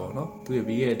မှာရှိတာပေါ့နော်သူ့ရဲ့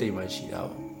ပြီးခဲ့တဲ့အတိတ်မှာ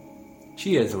ရှိတာပေါ့ရှိ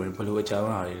ရဆိုရင်ဘယ်လိုအကြော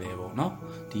င်းအရာ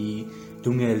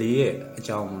တွေလဲပေါ့နော်ဒီလူငယ်လေးရဲ့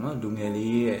အကြောင်းပေါ့နော်လူ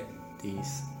ငယ်လေး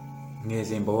ရဲ့ဒီငယ်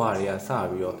စဉ်ဘဝတွေကစ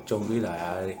ပြီးတော့ကြုံတွေ့လာ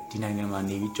ရတဲ့ဒီနိုင်ငံမှာ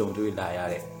နေပြီးကြုံတွေ့လာ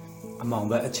ရတဲ့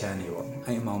အမှောင်ဘက်အချမ်း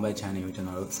တွေပေါ့အဲ့အမှောင်ဘက်ချမ်းတွေကိုကျွန်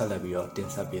တော်တို့ဆက်လက်ပြီးတော့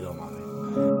တင်ဆက်ပေးတော့မှာပဲ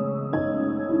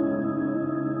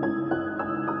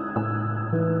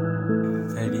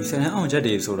ဒီဆယ်တန်းအောင်ချက်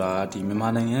တွေဆိုတာဒီမြန်မာ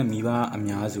နိုင်ငံရဲ့မိဘအ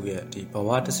များစုရဲ့ဒီဘ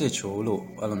ဝတစ်စစ်ချိုးလို့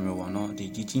အဲ့လို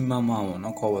မျိုးပေါ့နော်ဒီကြီးမားပေါ့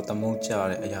နော်ခေါ်ပေါ်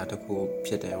သမုတ်ကြတဲ့အရာတစ်ခုဖြ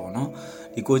စ်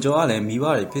တယ်ပေါ့နော်ဒီကိုကျော်ကလည်းမိ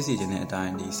ဘတွေဖြစ်စီခြင်းတဲ့အတို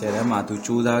င်းဒီဆယ်တန်း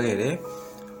မှာသူစူးစမ်းခဲ့တယ်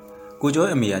ကိုကျော်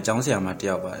ရဲ့အမေကကျောင်းဆရာမ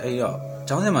တယောက်ပါ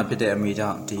အဲ့တော့ကျောင်းဆရာမဖြစ်တဲ့အမေကြော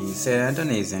င့်ဒီဆယ်တန်း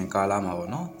တနေစဉ်ကာလမှာပေါ့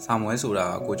နော်စာမွဲဆို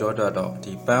တာကိုကျော်တော့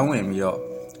ဒီပန်း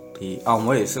ဝင်ပြီးတော့ဒီအောင်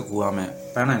မွဲတွေစစ်ကူရ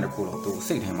မယ်ပန်းနိုင်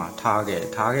တစ်ခုတော့သူစိတ်ထဲမှာ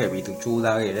ထားခဲ့ပြီးသူစူးစ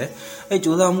မ်းခဲ့တယ်အဲ့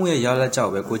စူးစမ်းမှုရဲ့ရ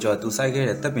လဒ်ကြောင့်ပဲကိုကျော်သူစိုက်ခဲ့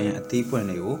တဲ့တပ်ပင်ရဲ့အသီးပွ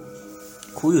င့်တွေ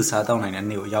ကိုခူးယူစားတောက်နိုင်တဲ့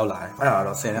နေ့ကိုရောက်လာတယ်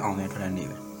အဲ့ဒါတော့ဆယ်တန်းအောင်တဲ့ထွက်တဲ့နေ့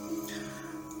ပဲ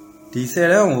ဒီ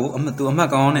ဆယ်တန်းကိုသူ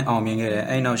အမှတ်ကောင်းနဲ့အောင်မြင်ခဲ့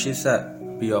တယ်အဲ့နောက်ရှေ့ဆက်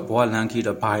ပြီးတော့ဘဝ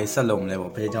လန်ခီတော့ဘာတွေဆက်လုပ်မလဲ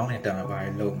ပေါ့ဘယ်เจ้าနဲ့တန်မှာဘာ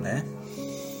တွေလုပ်မလဲ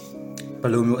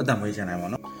ဘယ်လိုမျိုးအသက်မွေးချင်တယ်ပေါ့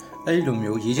နော်အဲ့ဒီလို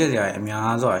မျိုးရေးချက်စရာအ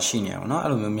များစွာရှိနေတယ်ပေါ့နော်အဲ့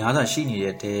လိုမျိုးများစွာရှိနေ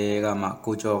တဲ့တဲကမှ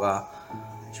ကိုကျော်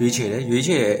ကရွေးချယ်တဲ့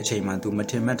အချိန်မှာသူမ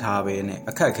ထင်မှတ်ထားပဲ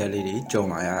နဲ့အခက်အခဲလေးတွေကြုံ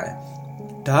လာရတယ်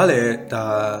ဒါကလ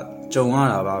ည်းဒါကြုံရ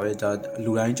တာပါပဲဒါလူ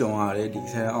တိုင်းကြုံရတယ်ဒီ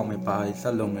ဆယ်အောင်မဲ့ဘာတွေ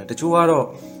ဆက်လုပ်မလဲတချို့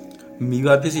ကတော့မိဘ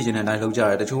ဖြစ်စီခြင်းတဲ့အတို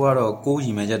င်းလုပ်ကြတယ်တချို့ကတော့ကိုယ်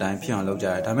ရည်မှန်းချက်တိုင်းဖြစ်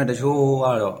အောင်လုပ်ကြတယ်ဒါပေမဲ့တချို့က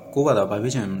တော့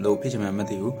ကိုယ်ဘာသာဘာဖြစ်ချင်လို့ဖြစ်ချင်မှမ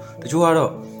သိဘူးတချို့ကတော့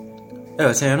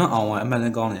အဲ့တော့ဆယ်ရတော့အောင်ဝအမှန်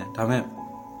တန်ကောင်းတယ်ဒါပေ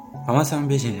မဲ့ဘာမှဆက်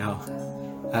မဖြစ်ချင်ရ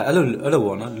အောင်အဲ့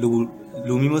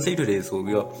လိုပေါ့နော်လူမျိုးစိတ်တွေဆို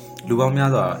ပြီးတော့လူပေါင်းများ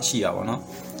စွာရှိ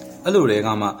ရပါတော့အဲ့လိုတွေ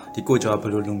ကမှဒီကိုကျော်က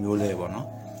ဘယ်လိုလူ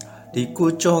မျိုးလဲပေါ့နော်ဒီကို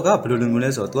ကျော်ကဘယ်လိုလူ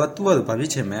မျိုးလဲဆိုတော့ तू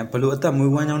ကဘာဖြစ်ချင်မလဲဘယ်လိုအသက်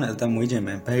မွေးဝမ်းကြောင်းနဲ့အသက်မွေးချင်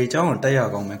မလဲဘယ်အကြောင်းကိုတက်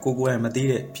ရကောင်းမလဲကိုယ်မသိ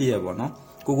တဲ့ဖြစ်ရပေါ့နော်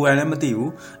ကိုယ်လည်းမသိ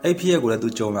ဘူးအဲ့ဖြစ်ရကိုလည်း तू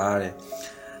ကြုံလာရတယ်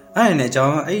အဲ့ဒီနဲ့အကြောင်း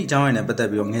ရင်းနဲ့ပတ်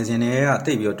သက်ပြီးတော့ငယ်စဉ်တွေ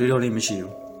ကတိတ်ပြီးတော့တွေးတော့လေးမရှိ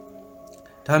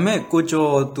ဘူးဒါပေမဲ့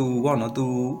ကိုကျော် तू ပေါ့နော်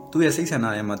तू ရဲ့စိတ်ဆန္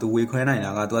ဒထဲမှာ तू ဝေခွဲနိုင်တာ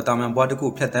က तू တာမန်ဘွားတစ်ခု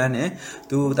ဖြတ်တန်းတယ်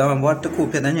तू တာမန်ဘွားတစ်ခု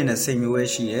ဖြတ်တန်းနေတဲ့စိတ်မျိုးပဲ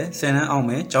ရှိတယ်ဆယ်တန်းအောင်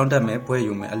မယ်ကြောင်းတက်မယ်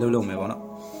ဘွဲယူမယ်အလုပ်လုပ်မယ်ပေါ့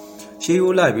နော်ရှေး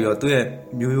ရိုးလိုက်ပြီးတော့သူ့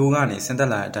ရဲ့မျိုးရိုးကနေဆင်းသက်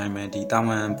လာတဲ့အတိုင်းပဲဒီတာ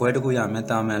မန်ဘွဲတစ်ခုရ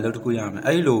မယ်တာမန်အလုပ်တစ်ခုရမယ်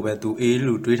အဲ့လိုပဲသူ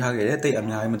အေးလို့တွေးထားခဲ့တယ်တိတ်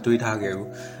အများကြီးမတွေးထားခဲ့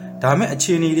ဘူးဒါပေမဲ့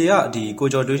အခြေအနေတွေကဒီကို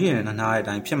ကျော်တွေးထင်နေတဲ့နားတဲ့အ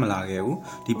တိုင်းဖြစ်မလာခဲ့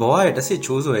ဘူးဒီဘဝရဲ့တစ်စစ်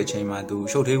ချိုးဆိုတဲ့အချိန်မှာသူ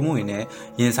ရှုပ်ထွေးမှုတွေနဲ့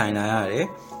ရင်ဆိုင်လာရတယ်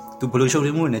သူဘယ်လို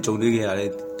ရှုပ်ထွေးမှုတွေနဲ့ကြုံတွေ့ခဲ့ရလဲ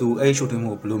သူအဲ့ရှုပ်ထွေး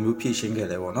မှုကိုဘယ်လိုမျိုးဖြည့်ရှင်းခဲ့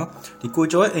လဲပေါ့နော်ဒီ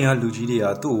ကိုကျော်ရဲ့အိမ်ကလူကြီးတွေက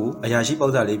သူ့ကိုအရာရှိ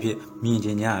ပေါက်စား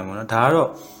လေးဖြစ်မြင်ကျင်ကြရတယ်ပေါ့နော်ဒါကတော့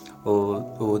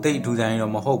တိတ်အထူး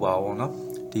ဆိုင်တော့မဟုတ်ပါ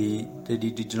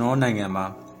ဘူးပေါ့နော်ဒီကျွန်တော်နိုင်ငံမှာ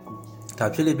ဒါ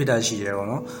ဖြစ်လိဖြစ်တာရှိတယ်ပေါ့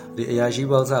နော်ဒီအရာရှိ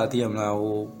ပေါက်စားသိရမ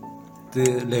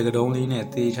လားဒီလေကတုံးလေးနဲ့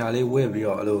တေချာလေးဝဲပြီး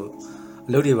တော့အဲ့လို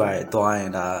အလုပ်တွေပါသွား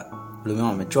ရင်ဒါဘယ်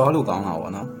လိုမျိုးမကြွားလို့ကောင်းတာ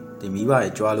ပေါ့နော်ဒီမိဘတွေ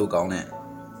ကြွားလို့ကောင်းတဲ့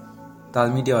တာ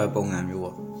သမီတယောက်ရဲ့ပုံစံမျိုး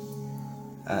ပေါ့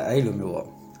အဲ့လိုမျိုးပေါ့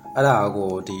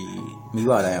အဲ့ဒါကိုဒီမိ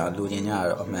ဘတိုင်းကလူချ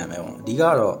င်းကြတော့အမှန်ပဲပေါ့အဓိက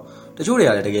တော့တချို့တွေက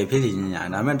လည်းတကယ်ဖြစ်စီခြ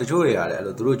င်းညာဒါပေမဲ့တချို့တွေကလည်း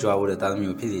အဲ့လိုသူတို့ကြွားဖို့တဲ့တာသမီး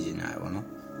ကိုဖြစ်စီခြင်းညာပေါ့နော်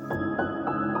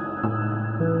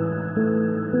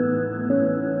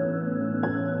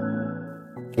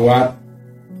ကိုက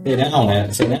တဲ့တဲ့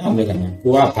အောင်လဲစတဲ့အောင်လဲ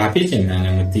ကကို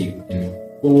ကဘာဖြစ်ချင်တာလဲမသိ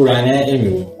ဘူးကိုယ်တိုင်လည်းအဲ့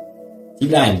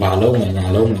လိုကြီးလိုက်ဘာလုံးလဲညာ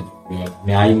လုံးလဲ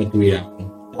အများကြီးမတွေးတာ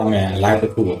တာမန် live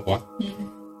တစ်ခုပေါ့ကွာ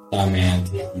တာ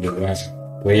မန်ဒီလိုပဲ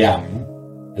ဝဲရမယ်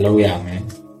အလုပ်ရ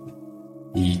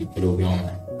မယ်ဒီဘယ်လိုပြောမ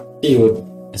လဲဒီ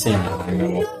ကိုအဆင်ပြေ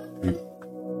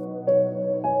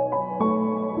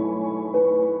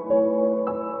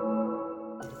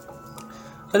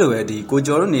တယ်ပေါ့အဲ့လိုပဲဒီကို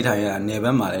ကျော်တို့နေထိုင်ရနေဘ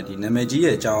က်မှာလည်းဒီနာမည်ကြီး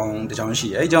ရဲ့အကြောင်းတစ်ကြောင်းရှိ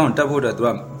တယ်အဲ့အကြောင်းတက်ဖို့အတွက်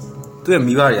သူ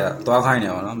ရဲ့မိဘတွေကသွားခိုင်း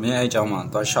တယ်ပေါ့နော်မင်းအဲ့အကြောင်း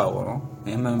မှာသွားရှောက်ပေါ့နော်မ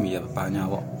င်းမှန်မိရပါညာ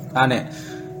ပေါ့အဲ့နဲ့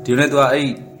ဒီနေ့သူက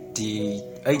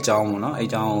အဲ့အကြောင်းပေါ့နော်အဲ့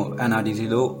အကြောင်း NRDC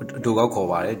လို့အတူကောက်ခေါ်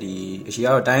ပါတယ်ဒီအရှိက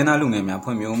တော့တိုင်းရင်းသားလူငယ်များ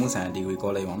ဖွံ့ဖြိုးမှုဆိုင်ရာဒီဂရီ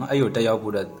ကောလိပ်ပေါ့နော်အဲ့ကိုတက်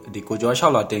ရောက်ဖို့အတွက်ဒီကိုကျော်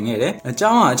6လတင်ခဲ့တယ်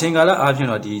အကြောင်းကအချိန်ကာလအားဖြင့်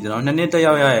တော့ဒီကျွန်တော်2နှစ်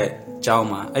တက်ရောက်ရရဲ့အကြောင်း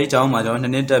မှာအဲ့အကြောင်းမှာကျွန်တော်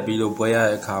2နှစ်တက်ပြီးလို့ပွဲ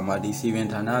ရတဲ့အခါမှာဒီစီ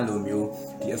ဗင်ဌာနလိုမျိုး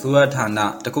ဒီအစိုးရဌာ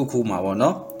နတစ်ခုခု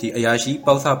မှာပေါ့နော်ဒီအရာ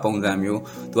ရှိပေါက်ဆပုံစံ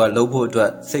မျိုးသူကလုပ်ဖို့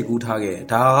အတွက်စိတ်ကူးထားခဲ့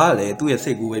တယ်ဒါကလည်းသူ့ရဲ့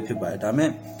စိတ်ကူးပဲဖြစ်ပါတယ်ဒါ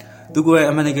မဲ့သူကိုယ်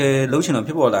အမှန်တကယ်လှုပ်ရှင်တော့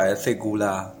ဖြစ်ပေါ်လာတဲ့စိတ်ကူး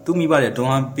လားသူမိဘ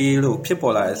တဲ့တွန်း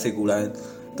ပေးလို့ဖြစ်ပေါ်လာတဲ့စိတ်ကူးလား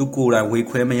သူကိုယ်တိုင်ဝေ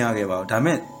ခွဲမရခဲ့ပါ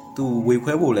ဘူးဒါမဲ့သူဝေ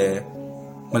ခွဲဖို့လ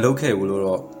ည်းမလုပ်ခဲ့ဘူးလို့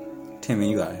တော့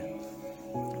ထင်မိပါတယ်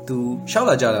သူရှောက်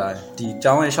လာကြတာဒီ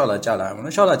ကျောင်းရဲ့ရှောက်လာကြလာပေါ့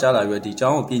နော်ရှောက်လာကြလာပြီးဒီကျော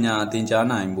င်းကိုပညာသင်ကြား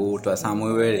နိုင်ဖို့အတွက်စာ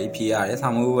မွေးပွဲတွေဖြေရ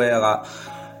တယ်စာမွေးပွဲ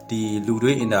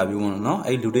ကဒီလူတွေ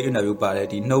အင်တာဗျူးပေါ့နော်အဲ့လူတွေအင်တာဗျူးပါ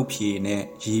တယ်ဒီနှုတ်ဖြေနဲ့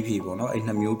ရေးဖြေပေါ့နော်အဲ့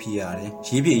2မျိုးဖြေရတယ်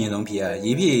ရေးဖြေအရင်ဆုံးဖြေရ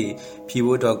တယ်ရေးဖြေဖြေ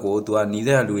ဖို့အတွက်ကိုသူကနီး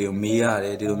တဲ့လူတွေကိုမေးရတ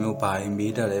ယ်ဒီလိုမျိုးဘာ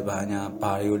တွေမေး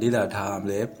တတ်လဲဘာညာဘာတွေကိုလေ့လာထားရ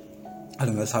မလဲအဲ့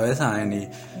လိုမျိုးစာရဲ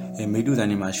ဆိုင်နေမိတူဆိုင်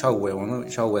တွေမှာရှောက်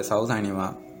ဝယ်ပေါ့နော်ရှောက်ဝယ်စာအုပ်ဆိုင်တွေ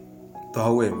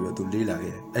မှာသွားဝယ်ပြီးတော့သူ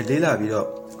လေ့လာခဲ့တယ်အဲ့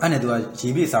လေ့လာပြီးတော့အဲ့နဲ့သူက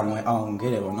ရေးဖြေစာမွေး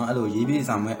အောင်ခဲ့တယ်ပေါ့နော်အဲ့လိုရေး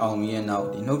ဖြေစာမွေးအောင်ရဲ့နောက်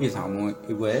ဒီနှုတ်ဖြေစာ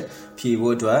မွေးပွဲဖြေ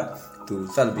ဖို့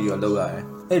အတွက်သူဆက်ပြီးတော့လုပ်ရတယ်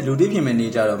အဲ့လူတိပြင်မဲ့နေ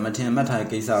ကြတော့မထင်မှတ်ထားတဲ့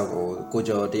ကိစ္စကို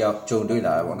ကျော်တ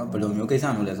ယောက်ကြုံတွေ့လာတယ်ပေါ့နော်ဘယ်လိုမျိုးကိစ္စ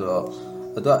မျိုးလဲဆိုတော့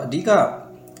သူကအဓိ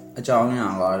ကအကြောင်းအရာ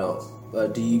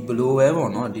ကတော့ဒီဘ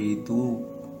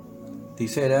လိုပဲပေါ့နော်ဒီသူဒီ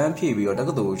10တန်းဖြည့်ပြီးတော့တက္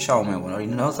ကသိုလ်ရှောက်မယ်ပေါ့နော်ဒီ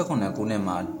2019ခုနှစ်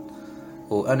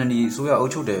မှာဟို NLD ဆိုရအု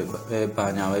ပ်ချုပ်တယ်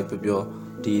ဘာညာပဲပြော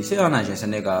ဒီစစ်အာဏာရှင်စ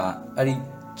နစ်က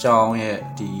အဲ့ဒီကျောင်း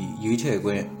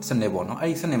ရဲ့ဒီရွေးချယ်ခွင့်စနစ်ပေါ့နော်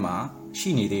အဲ့ဒီစနစ်မှာ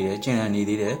ရှိနေသေး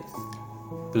တယ်ကျန်နေသေး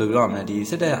တယ်ဘယ်လိုပြောရ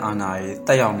မလဲဒီစစ်တပ်အာဏာရဲ့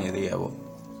တက်ရောက်နေသေးရပေါ့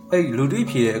အဲ့လူတွေ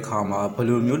ဖြေတဲ့အခါမှာ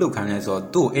ဘယ်လိုမျိုးလုပ်ခိုင်းလဲဆိုတော့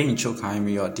သူ့အိမ်ချုပ်ခိုင်း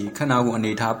ပြီးတော့ဒီခန္ဓာကိုယ်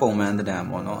အနေထားပုံမှန်တဲ့တံ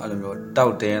ပေါ့နော်အဲ့လိုမျိုးတော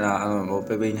က်တဲလားအဲ့လိုမျိုး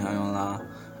ပိပိညာရောလား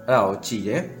အဲ့ဒါကိုကြည့်တ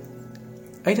ယ်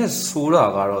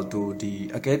အဲ့ဒါဆိုးတာကတော့သူဒီ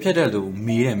အကဲဖြတ်တဲ့လူ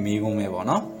မေးတဲ့မေးခွန်းပဲပေါ့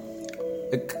နော်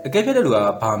အကဲဖြတ်တဲ့လူ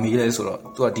ကဘာမေးလဲ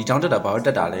ဆိုတော့သူကဒီချောင်းတက်တာဘာလို့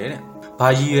တက်တာလဲတဲ့ဘာ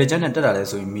ရည်ရွယ်ချက်နဲ့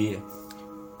တက်တာလဲဆိုရင်မေး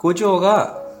တယ်ကိုကျော်က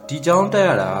ဒီကျောင်းတက်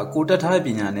ရတာကိုတက်ထား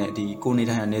တဲ့ပညာနဲ့ဒီကိုနေ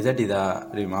ထိုင်ရနေဆက်ဒေသ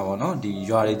တွေမှာပေါ့နော်ဒီ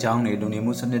ရွာတွေကျောင်းတွေလူနေ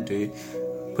မှုစနစ်တွေ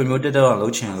ဖွံ့ဖြိုးတက်တော့လု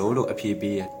ပ်ချင်လို့အဖြေ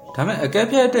ပေးရဒါပေမဲ့အကဲ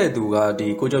ဖြတ်တဲ့သူက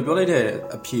ဒီကိုကျော်ပြောလိုက်တဲ့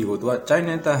အဖြေကိုသူကကြို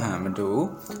င်းနဲ့တက်ဟန်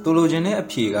မတူသူလိုချင်တဲ့အ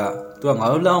ဖြေကသူ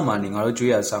ကငါတို့လောက်မှနေငါတို့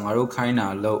ကြွေးရစားငါတို့ခို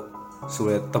င်းတာလို့ဆို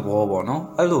တဲ့သ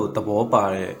ဘောပေါ့နော်အဲ့လိုသ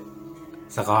ဘောပါတဲ့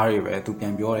စကား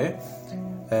တွေပဲသူပြန်ပြောတယ်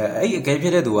အဲ့အကဲဖြ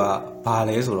တ်တဲ့သူကဘာ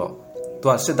လဲ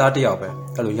ဆိုတော့သူကစစ်သားတစ်ယောက်ပဲ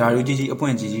အဲ့လိုယာယူကြီး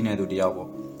အပွင့်ကြီးနဲ့သူတစ်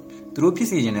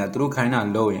ယောက်ပေါ့သူတို့ဖြစ်စီခြင်းနဲ့သူတို့ခို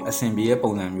င်းတာလို့ရင်အဆင်ပြေတဲ့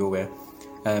ပုံစံမျိုးပဲ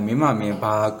မင်းမမ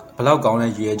င်းဘာဘလောက်ကော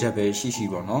င်းတဲ့ရွေးချက်ပဲ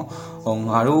ရှိပေါ့နော်ဟို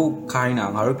ငါတို့ခိုင်းတာ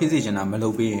ငါတို့ဖြစ်စီခြင်းတာမလု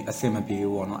ပ်ပြီးရင်အဆင်မ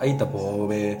ပြေဘူးပေါ့နော်အဲ့ဒီသ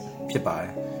ဘောပဲဖြစ်ပါတယ်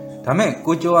ဒါ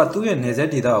မဲ့ကိုကျော်ကသူ့ရဲ့နေ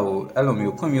ဆက်ဒေတာကိုအဲ့လို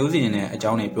မျိုးဖွံ့ဖြိုးစီခြင်းနဲ့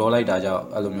အကြောင်းတွေပြောလိုက်တာကြော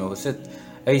င့်အဲ့လိုမျိုး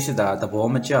စစ်သားသဘော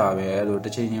မကျပဲအဲ့လိုတစ်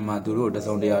ချိန်ချင်းမှာသူတို့တ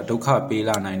စုံတရာဒုက္ခပေး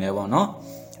လာနိုင်တယ်ပေါ့နော်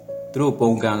သူတို့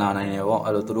ပုံကန်လာနိုင်တယ်ပေါ့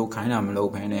အဲ့လိုသူတို့ခိုင်းတာ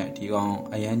မလုပ်ဘဲနဲ့ဒီ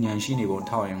ကောင်အရန်ညံရှိနေ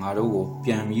ပုံထောက်ရင်ငါတို့ကိုပြ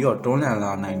န်ပြီးတော့တွ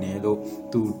န်းလှန်လာနိုင်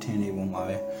တယ်လို့သူထင်နေ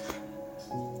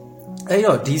ပုံပါပဲအဲ့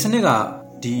တော့ဒီစနစ်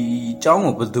ကဒီအကြော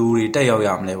င်းကိုဘယ်သူတွေတက်ရောက်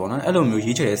ရမလဲပေါ့နော်အဲ့လို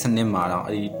မျိုးရေးချယ်တဲ့စနစ်မှာတော့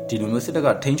ဒီလိုမျိုးစစ်တပ်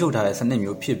ကထိန်းချုပ်ထားတဲ့စ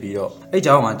နစ်မျိုးဖြစ်ပြီးတော့အဲ့အ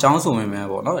ကြောင်းကအကြောင်းဆိုဝင်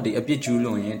မယ်ပေါ့နော်ဒီအပြစ်ကျူး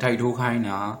လွန်ရင်ထိုက်ထိုးခိုင်းတာ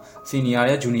စီနီယာ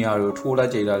ရဲ့ဂျူနီယာတို့ထိုး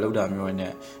လိုက်ကြိတ်လာလောက်တာမျိုး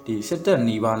နဲ့ဒီစစ်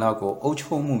တပ်နီးပါးလောက်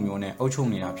ကိုအုပ်ချုပ်မှုမျိုးနဲ့အုပ်ချုပ်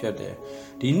နေတာဖြစ်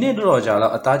တယ်ဒီနှစ်တော့ကြာ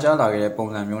တော့အသားကျလာခဲ့တဲ့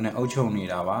ပုံစံမျိုးနဲ့အုပ်ချုပ်နေ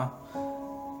တာပါ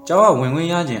ကျောင်းကဝင်ဝင်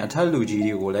ရခြင်းအထက်လူကြီး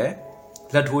တွေကိုလည်း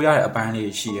လက်ထိုးရတဲ့အပိုင်း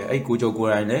လေးရှိရဲ့အဲ့ကိုကျော်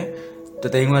ကိုယ်တိုင်လည်း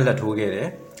တသိန်းခွဲလက်ထိုးခဲ့တယ်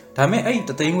ဒါပေမဲ့အဲ့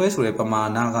တသိန်းခွဲဆိုတဲ့ပမာ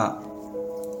ဏက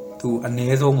သူအန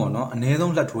ည်းဆုံးပေါ့နော်အနည်း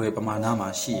ဆုံးလက်ထိုးတဲ့ပမာဏ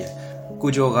မှာရှိ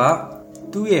ရယ်ကိုကျော်က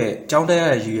သူ့ရဲ့ကြောင်းတက်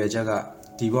ရတဲ့ရည်ရွယ်ချက်က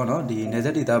ဒီပေါ့နော်ဒီနေ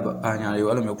ဆက်ဒေတာဘာညာတွေ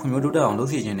ကိုအဲ့လိုမျိုးဖွံ့ဖြိုးတိုးတက်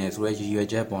အောင်လုပ်စီခြင်းနဲ့ဆိုရဲ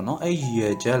ရည်ရွယ်ချက်ပေါ့နော်အဲ့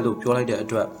ရည်ရွယ်ချက်လို့ပြောလိုက်တဲ့အ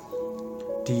တွက်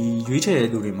ဒီရွေးချယ်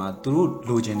တဲ့လူတွေ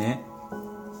မှာသူတို့လိုချင်တဲ့ရ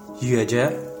ည်ရွယ်ချက်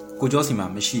ကိုကျော်စီ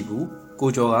မှာမရှိဘူး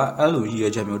ကိုကျော်ကအဲ့လိုရည်ရွ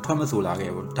ယ်ချက်မျိုးထွက်မ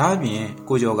ဆိုလာခဲ့ဘူးဒါအပြင်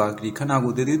ကိုကျော်ကဒီခန္ဓာ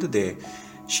ကိုယ်တည်တည်တည်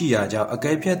ရှိရကြောင်းအ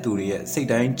ကဲဖြတ်သူတွေရဲ့စိတ်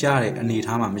တိုင်းကြားတဲ့အနေ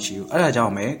အထားမှမရှိဘူးအဲ့ဒါကြော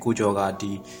င့်ပဲကိုကျော်က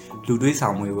ဒီလူတွေး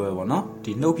ဆောင်မွေးပွဲပေါ့နော်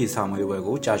ဒီနှုတ်ဖြေဆောင်မွေးပွဲ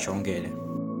ကိုကြာရှုံးခဲ့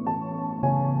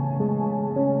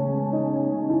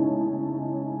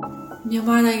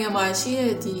တယ်မြန်မာနိုင်ငံမှာရှိ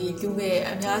တဲ့ဒီလူငယ်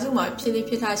အများစုမှာဖြစ်လေ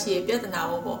ဖြစ်ထားရှိတဲ့ပြဿနာ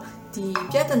ပေါ့ဒီ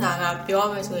ပြဿနာကပြော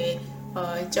ရမယ်ဆိုရင်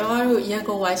ကျွန်တော်တို့ရန်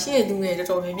ကုန်မှာရှိတဲ့လူငယ်တော်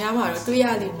တော်များများမှာတော့တွေ့ရ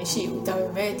လိမ့်မရှိဘူးဒါပေ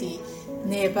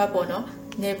မဲ့ဒီနယ်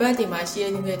ဘက်ပေါ့နော်နယ်ဘက်ဒီမှာ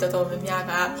ရှိတဲ့လူ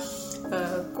ငယ်တော်တော်များများက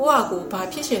ကိုယ့်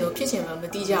အကူဘာဖြစ်ရှင်လို့ဖြစ်ရှင်မှမ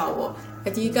သိကြဘူးပေါ့အ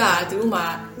ဓိကသူတို့မှာ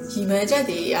ရီမန်းချက်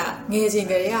တွေကငယ်စဉ်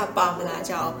ကလေးကပါမလာ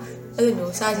ကြအောင်အဲ့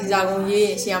လိုမျိုးစာစီစာကုန်ရေးရ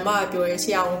င်ဆရာမကပြောရဲဆ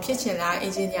ရာဝန်ဖြစ်ချင်လား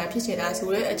အင်ဂျင်နီယာဖြစ်ချင်လား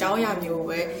ဆိုတဲ့အကြောင်းအရာမျိုး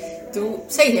ပဲသူ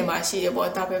စိတ်ထဲမှာရှိ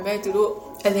တယ်ပေါ့ဒါပေမဲ့သူတို့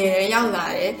အလယ်တန်း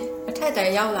ရောက်လာတယ်အထက်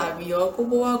တန်းရောက်လာပြီးတော့ကို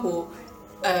ဘွား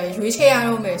ကိုရွေးချယ်ရ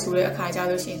တော့မယ်ဆိုတဲ့အခါကျ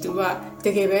လို့ရှိရင်သူကတ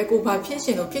ကယ်ပဲကိုဘာဖြစ်ရှ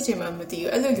င်လို့ဖြစ်ချင်မှမသိဘူး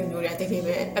အဲ့လိုလူမျိုးတွေတကယ်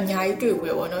ပဲ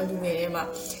အများကြီးတွေ့ဘူးပေါ့နော်လူငယ်တွေ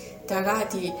မှာဒါက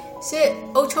ဒီ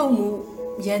စစ်အုပ်ချုပ်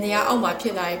မှုရန်တရားအောက်မှာဖြ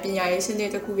စ်လာတဲ့ပညာရေးစ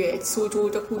နစ်တစ်ခုရဲ့ဆိုးကျိုး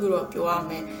တစ်ခုလို့တော့ပြောရ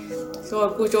မယ်ဆို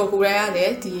တော့ကိုကျော်ကိုယ်တိုင်ကလ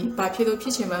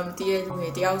ည်းဒီဘာဖြစ်လို့ဖြစ်ချင်မှမသိတဲ့လူင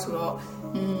ယ်တယောက်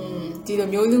ဆိုတော့ဒီလို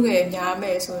မျိုးလူငယ်များ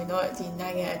မယ်ဆို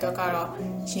ရင်တော့ဒီနိုင်ငံအတွက်ကတော့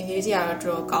ရှင်လေးစရာတော့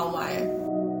တော်တော်ကောင်းပါ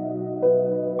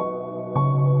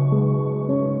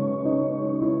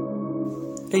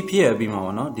တယ်အဲ့ဖြစ်ရပြီးမှာ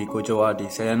ပေါ့နော်ဒီကိုကျော်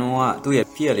ကဒီဆယ်ရန်လုံးကသူ့ရဲ့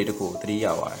ဖြစ်ရလေးတစ်ခုသတိ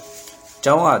ရပါတယ်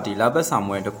ကျောင်းကဒီလာဘက်ဆောင်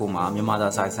ပွဲတစ်ခု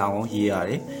မှာမြန်မာစာစာကုန်းရေးရ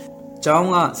တယ်ကျောင်း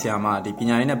ကဆရာမဒီပ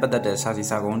ညာရေးနဲ့ပတ်သက်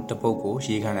တဲ့စာစီစာကုန်းတစ်ပုဒ်ကို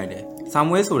ရေးခိုင်းလိုက်တယ်ဆောင်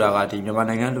ပွဲဆိုတာ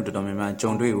ကဒီမြန်မာနိုင်ငံလူတော်တော်များများ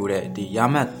ကြုံတွေ့ဦးတဲ့ဒီရ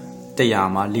မှတ်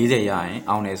100မှာ40ရရင်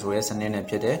အောင်တယ်ဆိုတဲ့စနစ်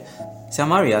နဲ့ဖြစ်တယ်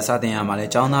ဆရာမတွေကစာသင်ရ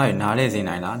မှာလဲကျောင်းသားတွေ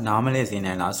နားလဲစေနိုင်လားနား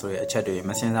မလဲစေနိုင်လားဆိုတဲ့အချက်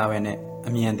တွေမစင်စားဘဲနဲ့အ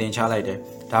မြင်သင်ချလိုက်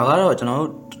တယ်ဒါကတော့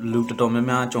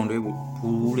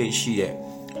ကျွန်တော်တို့လူတော်တော်များများကြုံတွေ့ဘူးလေ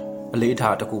ရှိတဲ့အလေး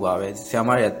ထားတစ်ခုပါပဲဆရာမ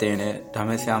တွေကတင်တယ်ဒါပေ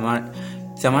မဲ့ဆရာ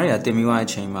မတွေကတင်ပြီးသွားတဲ့အ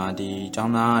ချိန်မှာဒီကျော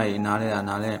င်းသား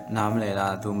တွေနား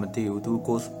မလဲလားသူမသိဘူးသူ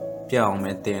course ပြ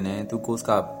အောင်ပဲတင်တယ်သူ course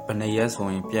ကဘယ်နှစ်ရက်ဆို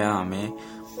ရင်ပြန်ရ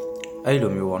မယ်အဲ့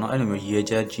လိုမျိုးပေါ့နော်အဲ့လိုမျိုးရည်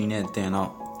ချက်ကြီးနဲ့တင်တော့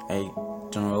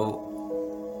အဲ့ကျွန်တော်တို့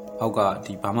အောက်က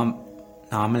ဒီဘာမှ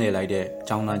နားမလဲလိုက်တဲ့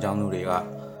ကျောင်းသားကျောင်းသူတွေ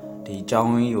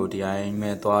ကဒီကျောင်းကြီးကိုဒီအတိုင်းပဲ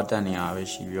သွားတက်နေရပဲ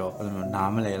ရှိပြီးတော့အဲ့လိုမျိုး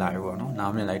နားမလဲလိုက်ဘူးပေါ့နော်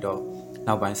နားမလဲ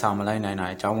လိုက်တော့နောက်ပိုင်းစာမလိုက်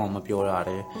နိုင်တာအကြောင်းမှမပြောတာ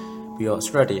တယ်ပြီးတော့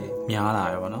stress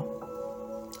တွေများလာတယ်ပေါ့နော်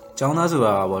ကျောင်းသား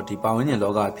ဆိုတာကပေါ့ဒီပတ်ဝ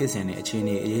န်းကျင်လောကဖြစ်စဉ်တွေအခြေအ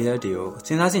နေအရေးအတွေကိုစ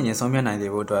ဉ်းစားဆင်ခြင်ဆုံးဖြတ်နိုင်စေ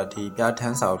ဖို့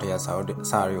အတွက်ဒီပြဋ္ဌာန်းစာအုပ်တရားစာ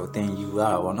တွေကိုသင်ယူရ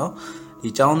တာပေါ့နော်ဒီ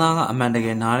ကျောင်းသားကအမှန်တက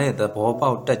ယ်နားတဲ့သဘော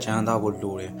ပေါက်တက်ချမ်းသားဖို့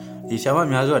လိုတယ်ဒီဆရာမ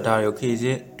အများစုကဒါတွေကိုခေ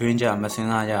စစ်တွင်းကြမစင်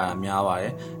စားကြတာများပါတ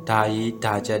ယ်ဒါ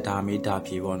ရေးဒါချက်ဒါမေးဒါ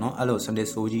ဖြေပေါ့နော်အဲ့လိုစ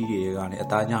နစ်ဆိုးကြီးတွေကနေအ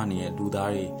သားညနေ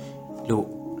တဲ့လူသား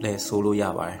တွေလို့လဲဆိုလို့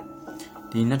ရပါတယ်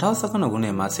ဒီ2019ခုနှ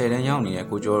စ်မှာ10တန်းရောက်နေတဲ့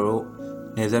ကိုကျော်တို့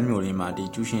နေဆက်မြို့လေးမှာဒီ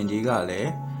ကျူရှင်ကြီးကလည်း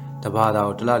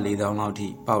တဘာသာကိုတစ်လ4000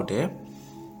လောက်ထိပေါက်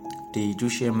တယ်ဒီကျူ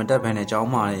ရှင်မတက်ဘဲနဲ့ကျောင်း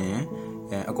မှာရင်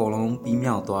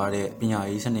အကုန်လုံးပြီးမြောက်သွားတဲ့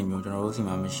ပညာရေးစနစ်မျိုးကျွန်တော်တို့စီ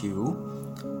မှာမရှိဘူး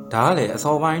ဒါကလည်းအ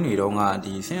စောပိုင်းတွေတုန်းက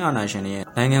ဒီဆင်းအာဏာရှင်တွေရဲ့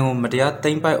နိုင်ငံကိုမတ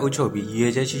ရားသိမ်းပိုက်အုပ်ချုပ်ပြီး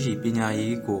ရည်ရွယ်ချက်ရှိ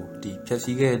ပညာရေး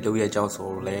ကိုဒီဖျက်ဆီးခဲ့လို့ရကြောက်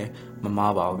ဆိုလဲမ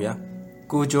မားပါဘူး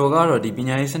ဗျာကိုကျော်ကတော့ဒီ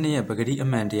ပညာရေးစနစ်ရဲ့ပကတိအ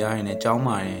မှန်တရားရင်းနဲ့ကျောင်း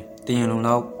မှာတင်ရင်လုံ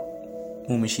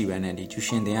လောက်မှုမရှိဘဲနဲ့ဒီကျူ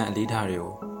ရှင်တင်ကအလေးထားတွေ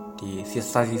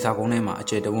ကိုဒီစာစီစာကုန်းထဲမှာအ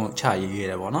ခြေတဝန်းချ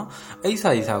ရေးရတယ်ပေါ့နော်အဲ့စာ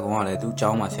စီစာကုန်းကလည်း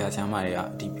သူ့ကျောင်းမှာဆရာဆရာမတွေက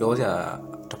ဒီပြော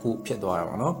စရာတခုဖြစ်သွားတာ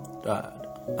ပေါ့နော်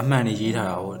အမှန်တွေရေးထား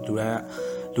တာကိုလူတို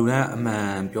င်းအမှ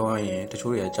န်ပြောရင်တ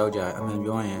ချို့တွေကကြောက်ကြအမှန်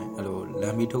ပြောရင်အဲ့လိုလ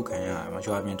မ်းပြီးထုတ်ခံရတယ်မ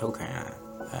ကျွာပြင်ထုတ်ခံရတယ်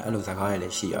အဲ့လိုစကားတွေလ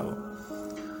ည်းရှိရပါဘူး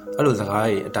အဲ့လိုစကား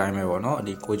တွေအတိုင်းပဲပေါ့နော်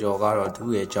ဒီကိုကျော်ကတော့သူ့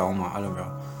ရဲ့ကျောင်းမှာအဲ့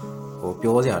လိုမျိုး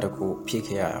ဟိုပြောစရာ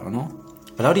တခုဖြစ်ခဲ့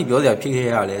ရတာပေါ့နော်ဘယ်လောက်ထိပြောစရာဖြစ်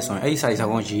ခဲ့ရလဲဆိုရင်အဲ့ဒီစာရေး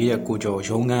ဆောင်ရေးတဲ့ကို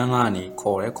ကျော်ရုံးခန်းကနေ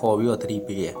ခေါ်ပြီးတော့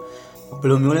သတိပေးတယ်ဘယ်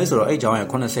လိုမျိုးလဲဆိုတော့အဲ့ကျောင်းရဲ့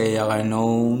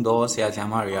80%သောဆရာ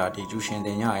ဆရာမတွေကဒီကျူရှင်တ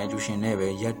င်ရတယ်ကျူရှင်နဲ့ပဲ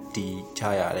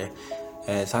ရက်တီချရ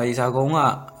တယ်စာရေးစာကုန်းက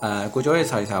ကိုကျော်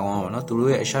ရဲ့စာရေးစာကုန်းကပေါ့နော်သူတို့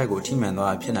ရဲ့အရှိုက်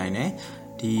ကိုထိမှန်သွားတာဖြစ်နိုင်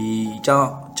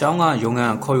တယ်ဒီကျောင်းကရုံးခ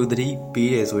န်းခေါ်ယူသတိ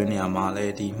ပေးတယ်ဆိုတဲ့နေရာ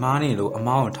မှာလဲဒီမှားနေလို့အ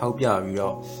မောင်းကိုထောက်ပြပြီး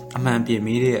တော့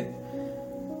အမှန်ပြင်မိတဲ့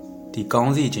ဒီ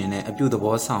ကောင်းစီခြင်းနဲ့အပြု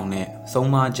သဘောဆောင်တဲ့သုံး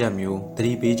မချက်မျိုး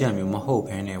သတိပေးချက်မျိုးမဟုတ်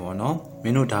ဘဲနဲ့ပေါ့နော်မ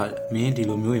င်းတို့ဒါမ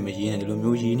င်းဒီလိုမျိုးတွေမရေးနဲ့ဒီလို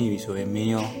မျိုးရေးနေပြီဆိုရင်မ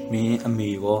င်းအမေ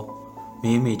ရောမ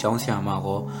င်းအမေကျောင်းဆရာ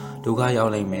မရောဒုက္ခရော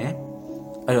က်နိုင်မယ်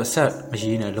အဲ့တော့ဆက်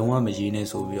မရေးနဲ့လုံးဝမရေး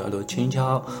နဲ့ဆိုပြီးတော့အဲ့လိုချ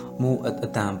င်းချောက်မှု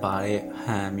အတန်ပါတဲ့ဟ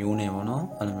န်မျိုးနဲ့ပေါ့နော်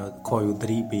အဲ့လိုမျိုးခေါ်ယူသ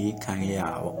တိပေးခံခဲ့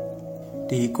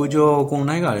ရတာပေါ့ဒီကိုကျော်ကို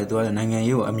နိုင်ကလည်းသူကနိုင်ငံ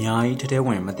ရေးကိုအများကြီးထဲဝ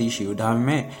င်မသိရှိ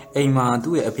ဘူးဒါပေမဲ့အိမ်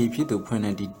မှာသူ့ရဲ့အဖေဖြစ်သူဖွ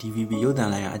င့်တဲ့ဒီ DVB ရုပ်သံ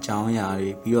လိုင်းအကြောင်း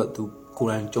အရာတွေပြီးတော့သူ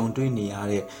ကိုယ်တိုင်ကြုံတွေ့နေ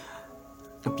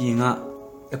ရတဲ့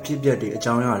အပြင်ကအဖြစ်အပျက်တွေအ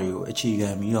ကြောင်းအရာတွေကိုအခြေခံ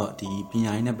ပြီးတော့ဒီ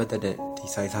ပညာရေးနဲ့ပတ်သက်တဲ့ဒီ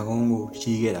စာရေးစာကုန်း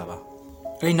ကိုရေးခဲ့တာပါ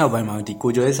အဲ့ဒီနောက်ပိုင်းမှာဒီ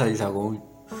ကိုကျော်ရဲ့စာရေးစာကုန်း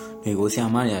တွေကိုဆရာ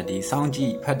မတွေကဒီစောင့်ကြ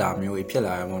ည့်ဖတ်တာမျိုးတွေဖြစ်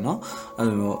လာရပေါ့နော်အဲ့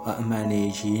လိုမျိုးအမှန်တွေ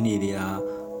ရေးနေသေးတာ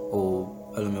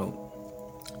အဲ့လိုမျိုး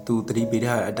သူသတိပေး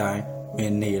တဲ့အတိုင်းမ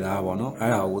နေလားပေါ့နော်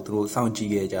အဲ့ဒါကိုသူတို့စောင့်ကြည့်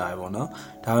ခဲ့ကြရပေါ့နော်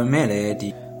ဒါပေမဲ့လည်းဒီ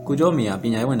ကိုကျော်မေကပ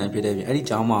ညာရေးဝန်ထမ်းဖြစ်တဲ့ပြင်အဲ့ဒီ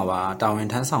ကျောင်းမှာပါတာဝန်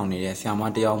ထမ်းဆောင်နေတဲ့ဆရာမ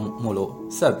တယောက်မို့လို့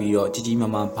ဆက်ပြီးတော့ကြီးကြီး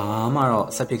မားမားဘာမှတော့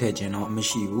ဆက်ဖြစ်ခဲ့ခြင်းတော့မ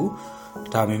ရှိဘူး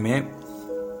ဒါပေမဲ့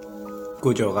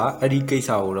ကိုကျော်ကအဲ့ဒီကိစ္စ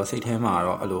ကိုတော့စိတ်ထဲမှာ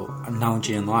တော့အဲ့လိုအနှောင်ကျ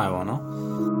င်သွားရပေါ့နော်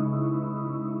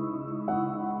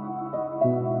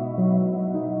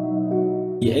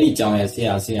ဒီအဲ့ဒီကျောင်းရဲ့ဆ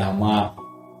ရာမ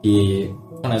ဒီ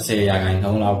90ရာခိုင်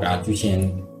နှုန်းလောက်ကကျူရှင်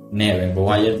နဲ့ပဲဘဝ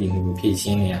ရည်တည်မှုဖြည့်ရှ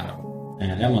င်းနေရတော့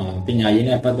အဲ့မှာပညာရေး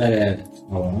နဲ့ပတ်သက်တဲ့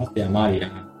ဟောနော်ဆရာမတွေက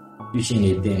ကျူရှင်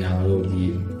တွေတင်တာလို့ဒီ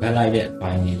ဘက်လိုက်တဲ့အ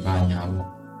ပိုင်းတွေပါညာပေါ့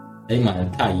အဲ့မှာ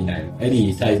ထရေးလိုက်တော့အဲ့ဒီ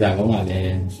စိုက်စာကုန်းကလ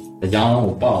ည်းတကြောင်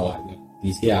ကိုပေါက်သွားပြီ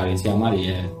ဒီဆရာမတွေ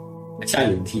ရဲ့အချက်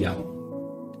ကိုထိတာပေါ့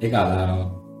အဲ့ကလာတော့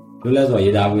လွတ်လပ်စွာ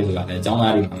ရေးသားခွင့်ဆိုတာလည်းအကြောင်း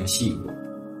သားတွေမှမရှိဘူး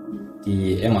ဒီ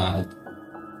အဲ့မှာ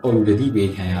ဟိုလူတတိပေး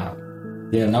ခံရ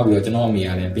ဒီနောက်ပြီးတော့ကျွန်တော်အမေက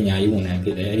လည်းပညာရေးဝန်ထမ်းဖြ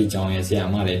စ်တယ်အဲ့ဒီကျောင်းရဲ့ဆရာ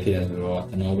မလည်းဖြစ်တယ်ဆိုတော့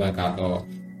ကျွန်တော်ဘက်ကတော့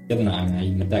ပြဿနာအများ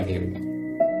ကြီးမတက်ခဲ့ဘူးပေါ့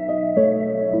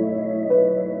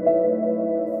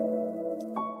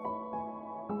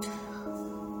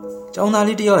ကျောင်းသား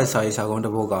လေးတယောက်ရဲ့စာရေးစာကုန်းတ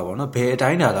စ်ပုဒ်ကပေါ့နော်ဘယ်အတို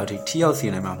င်းတာလောက်ထိရောက်စေ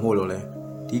နိုင်မှာမဟုတ်လို့လဲ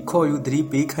ဒီခေါ်ယူသတိ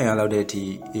ပေးခံရလောက်တဲ့ဒီ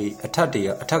အထ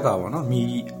က်ကပေါ့နော်မိ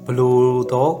ဘလို့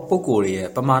တော့ပုံကိုယ်တွေရဲ့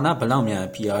ပမာဏဘလောက်များ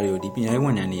ဖိအားတွေကိုဒီပညာရေးဝ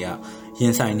န်ထမ်းတွေကရ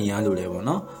င်ဆိုင်နေရလို့လဲပေါ့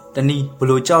နော်တနည်းဘ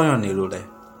လို့ကြောက်ရွံ့နေလို့လဲ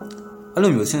အဲ့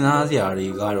လိုမျိုးစဉ်းစားစရာတွေ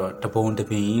ကတော့တပုံတ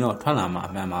ပင်တော့ထွက်လာမှာ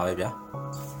အမှန်ပါပဲဗျာ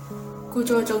ကို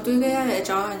ကျော်ကြုံတွေ့ခဲ့ရတဲ့အ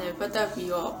ကြောင်းအရာနဲ့ပတ်သက်ပြီး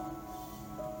တော့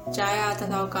ကြားရတဲ့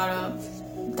နောက်ကတော့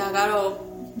ဒါကတော့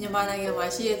မြန်မာနိုင်ငံမှာ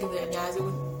ရှိတဲ့လူတွေအများစု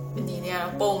အနေနဲ့က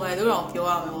တော့ပုံမှန်လို့တော့ပြော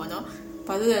ရမှာပေါ့နော်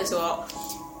ဘာလို့လဲဆိုတော့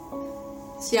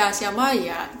ဆရာမ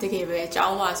တွေကတကယ်ပဲအကြော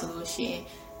င်းပါဆိုလို့ရှိရင်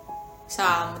စာ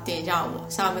မတင်ကြဘူး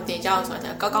စာမတင်ကြဘူးဆို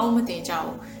တာကောင်းမတင်ကြ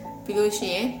ဘူးပြီးလို့ရှိ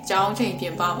ရင်ကျောင်းချိန်ပြ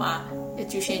င်ပမှာ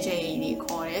ကျူရှင်ချိန်ကြီး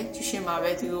ခေါ်တယ်ကျူရှင်မှာ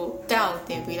ပဲသူတို့တက်အောင်တ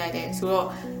င်ပေးလိုက်တယ်ဆိုတော့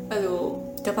အဲ့လို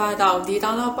တပတ်တော့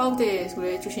4,000လောက်ပေါက်တယ်ဆို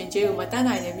တော့ကျူရှင်ကျေးကိုမတက်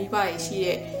နိုင်တဲ့မိဘတွေရှိ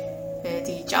တဲ့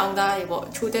ဒီကျောင်းသားတွေပေါ့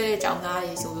အချိုးတဲ့ကျောင်းသား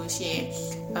တွေဆိုလို့ရှိရင်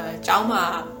ကျောင်းမှာ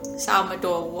စာမ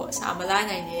တော်ဘူးပေါ့စာမလိုက်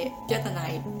နိုင်တဲ့ပြဿနာ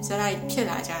တွေဇာတ်လိုက်ဖြစ်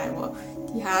လာကြတယ်ပေါ့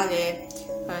ဒီဟာကလည်း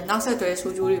နောက်ဆက်တွဲ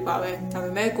ဆိုးကျိုးတွေပါပဲဒါပေ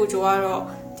မဲ့ကိုကျော်ကတော့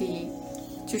ဒီ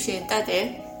ကျူရှင်တက်တယ်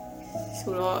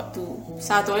ဆိုတော့သူ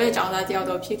စာတော်တဲ့ကျောင်းသားတယောက်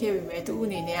တော့ဖြစ်ခဲ့ပြီမဲ့သူအ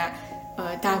နေနဲ့က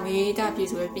ဒါမေးတာပြည်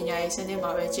ဆိုတဲ့ပညာရေးစနစ်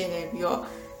မှာပဲကျင့်နေပြီးတော့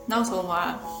နောက်ဆုံးမှာ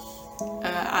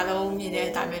အားလုံးမြင်တဲ့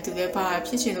အတိုင်းပဲသူလည်းဘာ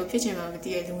ဖြစ်ချင်လို့ဖြစ်ချင်မှမသိ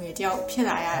တဲ့လူငယ်တယောက်ဖြစ်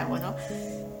လာရတယ်ပေါ့နော်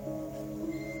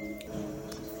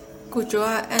ကိုကျော်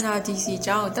က NRDC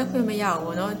ကျောင်းကိုတက်ခွင့်မရဘူး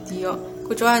ပေါ့နော်ဒီတော့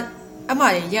ကိုကျော်ကအ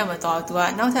မှားတွေရက်မတော့သူက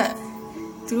နောက်ထပ်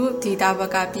သူတို့ဒေတာဘ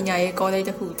က်ကပညာရေးကောလိပ်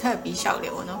တစ်ခုထပ်ပြီးလျှောက်တ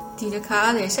ယ်ပေါ့နော်ဒီတစ်ခါက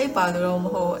လည်းစိတ်ပါလို့တော့မ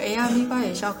ဟုတ်အိမ်ရမိဘ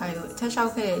တွေလျှောက်ခိုင်းလို့ထပ်လျှော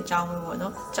က်ခဲ့တဲ့အကြောင်းပဲပေါ့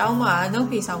နော်ကျောင်းမှာနှုတ်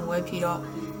ဖေဆောင်ပွဲပြီးတော့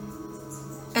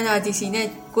NRDC နဲ့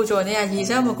ကိုကျော်နဲ့ကရေ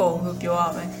စက်မကုန်ဘူးပြောရ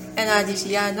မယ် NRDC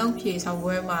ကနှုတ်ဖေဆောင်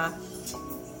ပွဲမှာ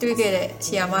တွေ့ခဲ့တဲ့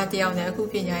ဆီယာမတယောက်နဲ့အခု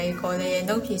ပညာရေးကောလိပ်ရဲ့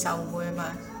နှုတ်ဖေဆောင်ပွဲမှာ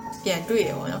ပြန်တွေ့တ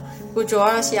ယ်ပေါ့နော်ကိုကျော်က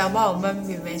တော့ဆီယာမကိုမတ်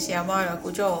မိပဲဆီယာမကတော့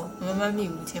ကိုကျော်ကိုမတ်မိ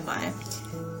ဘူးထင်ပါတယ်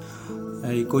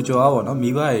အဲဒီကိုကျော်ကပေါ့နော်မိ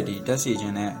ဘရဲ့ဒီတက်စီခြ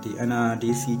င်းနဲ့ဒီ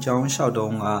NRDC ကျောင်းလျှောက်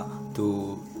တုံးကသူ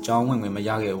ကျောင်းဝင်မရ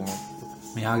ခဲ့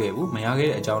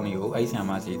တဲ့အကြောင်းတွေကိုအဲ့ဆရာ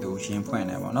မစီသူရှင်းဖွင့်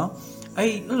တယ်ပေါ့နော်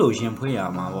အဲ့လိုရှင်းဖွင့်ရ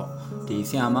မှာပေါ့ဒီ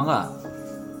ဆရာမက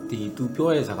ဒီသူပြော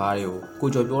တဲ့စကားတွေကိုကို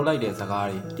ကျော်ပြောလိုက်တဲ့စကား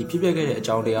တွေဒီဖြစ်ပျက်ခဲ့တဲ့အ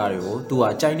ကြောင်းတရားတွေကိုသူက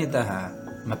ကြိုက်နှစ်သက်ဟန်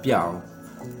မပြအောင်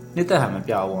နှစ်သက်ဟန်မ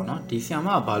ပြဘူးပေါ့နော်ဒီဆရာမ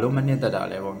ကဘာလို့မနှစ်သက်တာ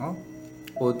လဲပေါ့နော်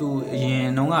ဟိုသူအရင်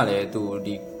တုန်းကလည်းသူ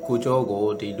ဒီကိုကျော်ကို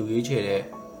ဒီလူရေးချေတဲ့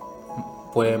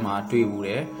ပွဲမှာတွေ့ဘူးတ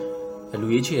ယ်လူ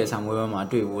ရေးချေတဲ့ဆောင်ပွဲမှာ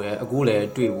တွေ့ဘူးတယ်အခုလည်း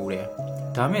တွေ့ဘူးတယ်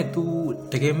ဒါမဲ့ तू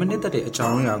တကယ်မနစ်သက်တဲ့အကြော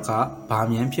င်းအရာကဘာ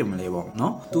မှန်းဖြစ်မလဲပေါ့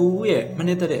နော် तू ရဲ့မန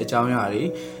စ်သက်တဲ့အကြောင်းအရာတွေ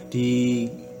ဒီ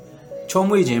ချုံး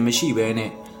မွေ့ခြင်းမရှိဘဲ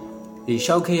နဲ့ဒီ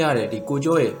ရှောက်ခဲ့ရတဲ့ဒီကို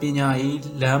ကျော်ရဲ့ပညာရေး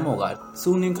လမ်းပေါ်က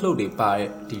စူးနင်းခလုတ်တွေပါတဲ့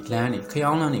ဒီလမ်းတွေခ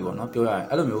ရောင်းလမ်းတွေပေါ့နော်ပြောရရင်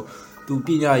အဲ့လိုမျိုး तू ပ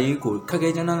ညာရေးကိုခက်ခဲ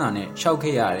ကြမ်းတမ်းတာနဲ့ရှောက်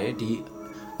ခဲ့ရတယ်ဒီ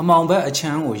အမောင်ဘက်အချ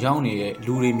မ်းကိုရောက်နေတဲ့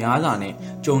လူတွေများစွာနဲ့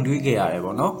ကြုံတွေ့ခဲ့ရတယ်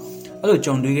ပေါ့နော်အဲ့လို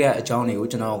ကြုံတွေ့ခဲ့တဲ့အကြောင်းတွေကို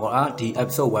ကျွန်တော်ကဒီ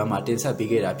episode 1မှာတင်ဆက်ပေး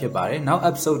ခဲ့တာဖြစ်ပါတယ်။နောက်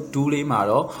episode 2လေးမှာ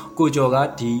တော့ကိုကျော်က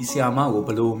ဒီဆီယာမကိုဘ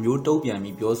ယ်လိုမျိုးတုံ့ပြန်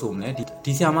ပြီးပြောဆိုမလဲ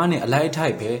ဒီဆီယာမနဲ့အလိုက်အထို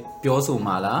က်ပဲပြောဆို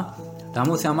မှာလားဒါ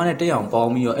မှမဟုတ်ဆီယာမနဲ့တက်အောင်ပေါ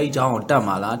င်းပြီးတော့အဲ့အကြောင်းကိုတတ်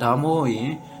မှာလားဒါမှမဟုတ်ရ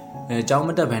င်အကြောင်းမ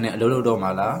တက်ဘဲနဲ့အလုပ်လုပ်တော့မှာ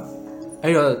လား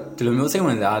အဲ့တော့ဒီလိုမျိုးစိတ်ဝ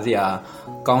င်စားစရာ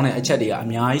ကောင်းတဲ့အချက်တွေကအ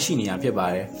များကြီးရှိနေတာဖြစ်ပါ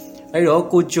တယ်။အဲ့တော့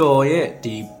ကိုကျော်ရဲ့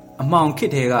ဒီအမောင်ခ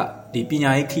စ်ထဲက ဒီပ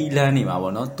ညာရေးခီးလန်းနေမှာ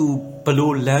ပေါ့နော်သူဘ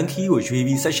လို့လန်းခီးကိုရွေး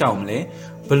ပြီးဆက်ရှောင်မလဲ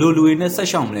ဘလို့လူတွေနဲ့ဆက်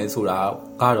ရှောင်မလဲဆိုတာ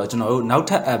ကတော့ကျွန်တော်တို့နောက်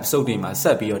ထပ် episode တွေမှာဆ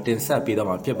က်ပြီးတော့တင်ဆက်ပေးတော့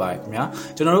မှာဖြစ်ပါတယ်ခင်ဗျာ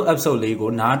ကျွန်တော်တို့ episode လေး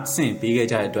ကိုနားဆင်ပေးခဲ့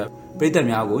ကြတဲ့အတွက်ပရိသတ်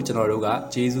များကိုကျွန်တော်တို့က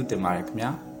ကျေးဇူးတင်ပါတယ်ခင်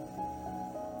ဗျာ